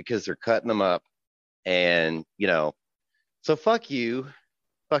Vic because they're cutting them up, and so fuck you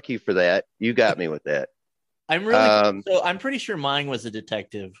for that. You got me with that. I'm pretty sure mine was a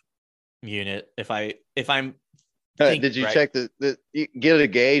detective unit. If I'm thinking Did you right. check get a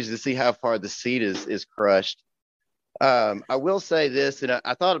gauge to see how far the seat is crushed? I will say this, and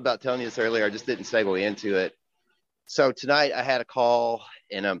I thought about telling you this earlier. I just didn't segue into it. So tonight I had a call,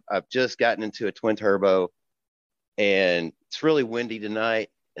 and I've just gotten into a twin turbo, and it's really windy tonight,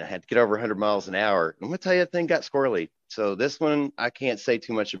 and I had to get over 100 miles an hour. I'm gonna tell you, that thing got squirrely. So this one I can't say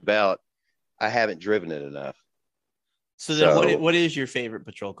too much about. I haven't driven it enough. So then So what is your favorite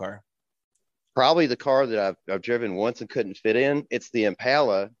patrol car? probably the car that I've driven once and couldn't fit in. It's the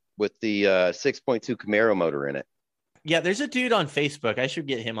Impala with the 6.2 Camaro motor in it. Yeah, there's a dude on Facebook. I should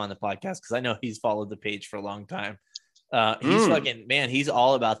get him on the podcast because I know he's followed the page for a long time. He's fucking man. He's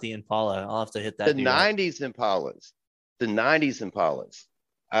all about the Impala. I'll have to hit that The dude up. 90s Impalas. The 90s Impalas.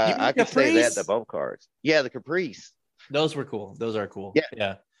 You mean I could say that the Caprice? both cars. Yeah, the Caprice. Those were cool. Those are cool. Yeah.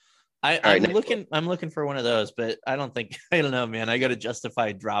 Yeah. All I'm right. looking for one of those, but I don't think I don't know, man. I got to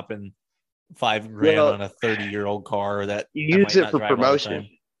justify dropping $5,000 Well, on a 30-year-old car that you I use might it not for drive all the promotion. time.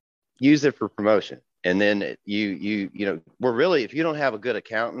 Use it for promotion. And then we're really, if you don't have a good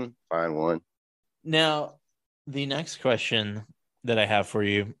accountant, find one. Now, the next question that I have for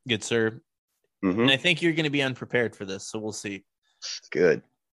you, good sir, Mm-hmm. and I think you're going to be unprepared for this, so we'll see. Good.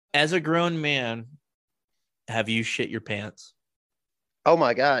 As a grown man, have you shit your pants? Oh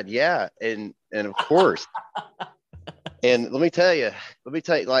my God. Yeah. And of course. And let me tell you,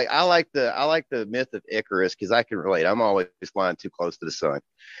 like I like the myth of Icarus because I can relate. I'm always flying too close to the sun.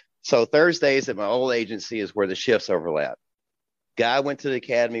 So Thursdays at my old agency is where the shifts overlap. Guy went to the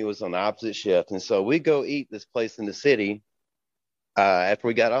academy, was on the opposite shift, and so we go eat this place in the city after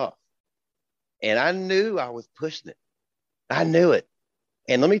we got off. And I knew I was pushing it. I knew it.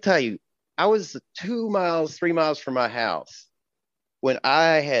 And let me tell you, I was 2 miles, 3 miles from my house when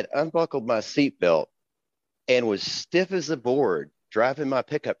I had unbuckled my seatbelt and was stiff as a board driving my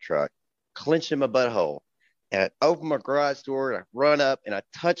pickup truck, clenching my butthole. And I open my garage door and I run up and I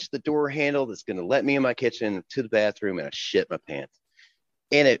touch the door handle that's going to let me in my kitchen to the bathroom, and I shit my pants.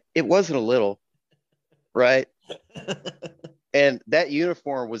 And it wasn't a little, right? And that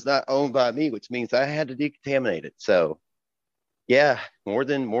uniform was not owned by me, which means I had to decontaminate it. So yeah, more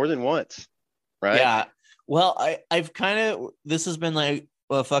than once, right? Yeah. Well, I've kind of, this has been like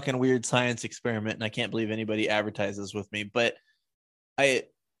a fucking weird science experiment, and I can't believe anybody advertises with me. But I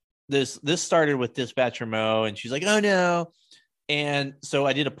this started with Dispatcher Mo, and she's like, "Oh no." And so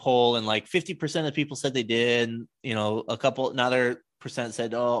I did a poll, and like 50% of people said they did. And, another percent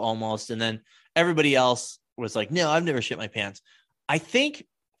said, "Oh, almost." And then everybody else was like, "No, I've never shit my pants." I think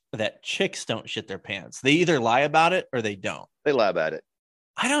that chicks don't shit their pants. They either lie about it or they don't. They lie about it.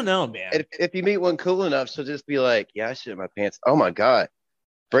 I don't know, man. If you meet one cool enough, she'll just be like, "Yeah, I shit my pants." Oh my god,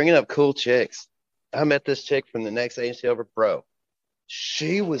 bringing up cool chicks. I met this chick from the next agency over, bro.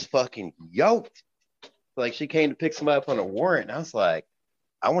 She was fucking yoked. Like she came to pick somebody up on a warrant. And I was like,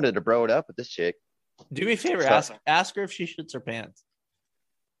 I wanted to bro it up with this chick. Do me a favor, So, ask her if she shits her pants.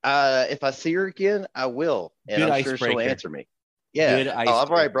 if I see her again, I will, and Good I'm sure she'll icebreaker. answer me. Yeah. Good I've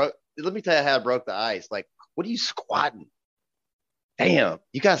already broke. Let me tell you how I broke the ice. Like, what are you squatting? Damn,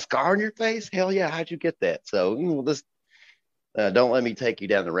 you got a scar on your face? Hell yeah! How'd you get that? So this don't let me take you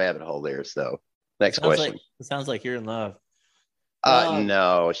down the rabbit hole there. So next question. It sounds like you're in love.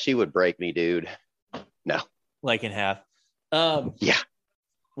 No, she would break me, dude. No. Like in half. Yeah.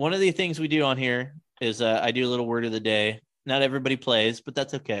 One of the things we do on here is I do a little word of the day. Not everybody plays, but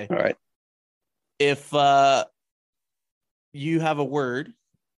that's okay. All right. If you have a word,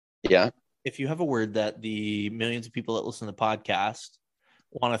 Yeah. if you have a word that the millions of people that listen to the podcast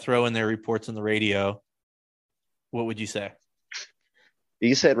want to throw in their reports on the radio, what would you say?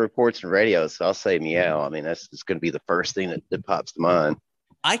 You said reports and radio, so I'll say meow. I mean, that's just going to be the first thing that pops to mind.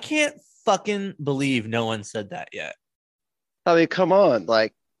 I can't fucking believe no one said that yet. I mean, come on.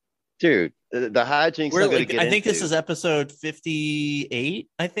 Like, dude, the hijinks We're I'm going like, to get I think into. this is episode 58,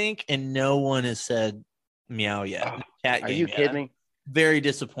 I think, and no one has said meow yet. Oh, Cat are game you yet. kidding me? Very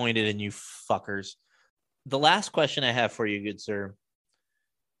disappointed in you fuckers. The last question I have for you, good sir.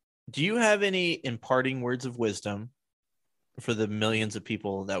 Do you have any imparting words of wisdom for the millions of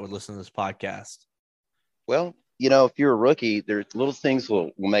people that would listen to this podcast? Well, if you're a rookie, there's little things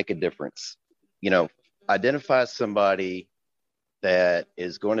will make a difference. Identify somebody that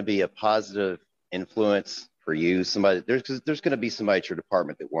is going to be a positive influence for you. Somebody there's going to be somebody at your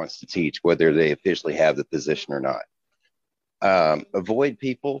department that wants to teach, whether they officially have the position or not. Avoid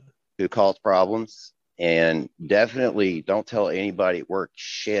people who cause problems, and definitely don't tell anybody at work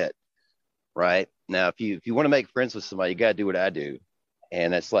shit. Right now, if you want to make friends with somebody, you got to do what I do,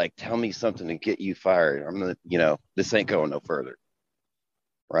 and it's like, tell me something to get you fired. I'm gonna, this ain't going no further.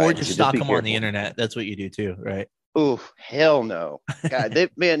 Right? Or just stalk be them careful. on the internet. That's what you do too, right? Oh, hell no. God,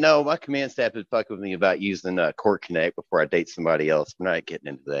 no, my command staff would fuck with me about using Court Connect before I date somebody else. We're not getting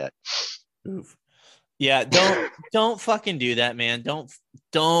into that. Oof. Yeah, don't fucking do that, man. Don't.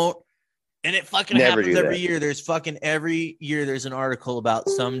 And it fucking Never happens do every that. year. Every year there's an article about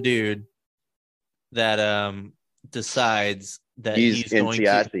some dude that decides that he's going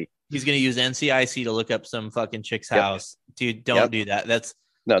to use NCIC to look up some fucking chick's house. Dude, don't do that.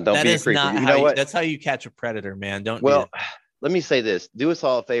 Don't that be a is creep. not You how know what? That's how you catch a predator, man. Don't do Well, that. let me say this. Do us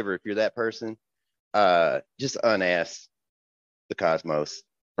all a favor if you're that person. Just unask the cosmos,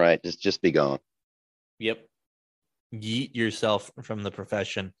 right? Just be gone. Yep. Yeet yourself from the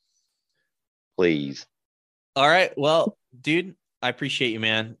profession. Please. All right. Well, dude, I appreciate you,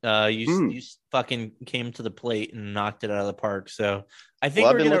 man. You fucking came to the plate and knocked it out of the park. So I think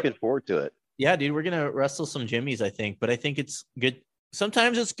I've been looking forward to it. Yeah, dude, we're gonna wrestle some jimmies, I think. But I think it's good.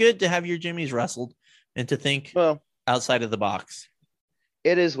 Sometimes it's good to have your jimmies wrestled and to think outside of the box.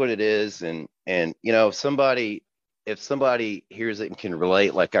 It is what it is, and if somebody hears it and can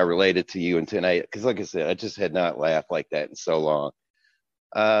relate like I related to you and tonight, because like I said, I just had not laughed like that in so long.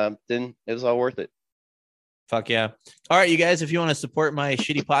 Then it was all worth it. Fuck yeah. All right, you guys, if you want to support my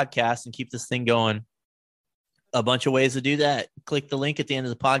shitty podcast and keep this thing going, a bunch of ways to do that. Click the link at the end of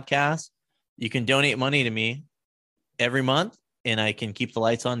the podcast. You can donate money to me every month, and I can keep the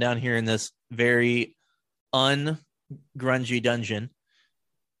lights on down here in this very ungrungy dungeon.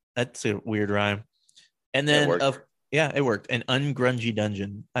 That's a weird rhyme. And then, it worked. An ungrungy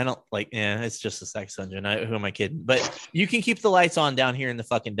dungeon. I don't like, it's just a sex dungeon. Who am I kidding? But you can keep the lights on down here in the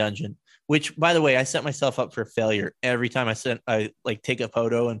fucking dungeon, which, by the way, I set myself up for failure every time I take a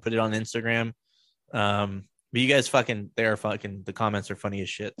photo and put it on Instagram. But you guys the comments are funny as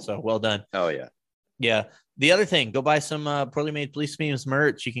shit. So well done. Oh, yeah. Yeah. The other thing, go buy some Poorly Made Police Memes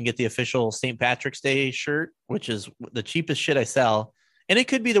merch. You can get the official St. Patrick's Day shirt, which is the cheapest shit I sell. And it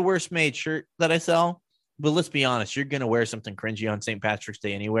could be the worst made shirt that I sell. But let's be honest, you're going to wear something cringy on St. Patrick's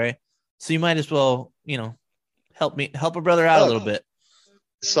Day anyway. So you might as well, help a brother out a little bit.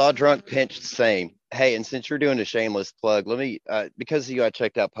 Saw Drunk Pinch, same. Hey, and since you're doing a shameless plug, let me because you got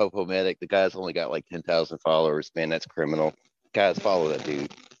checked out Popo Medic. The guy's only got like 10,000 followers. Man, that's criminal. Guys, follow that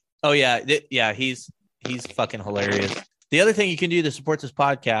dude. Oh yeah, yeah. He's fucking hilarious. The other thing you can do to support this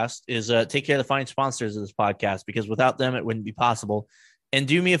podcast is take care of the fine sponsors of this podcast, because without them, it wouldn't be possible. And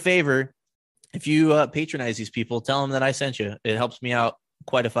do me a favor, if you patronize these people, tell them that I sent you. It helps me out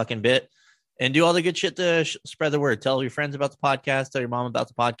quite a fucking bit. And do all the good shit to spread the word. Tell your friends about the podcast. Tell your mom about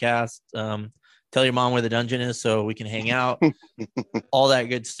the podcast. Tell your mom where the dungeon is so we can hang out. All that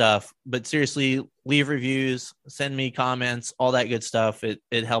good stuff. But seriously, leave reviews, send me comments, all that good stuff.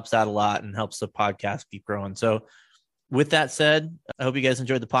 It helps out a lot and helps the podcast keep growing. So with that said, I hope you guys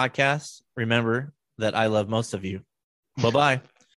enjoyed the podcast. Remember that I love most of you. Bye-bye.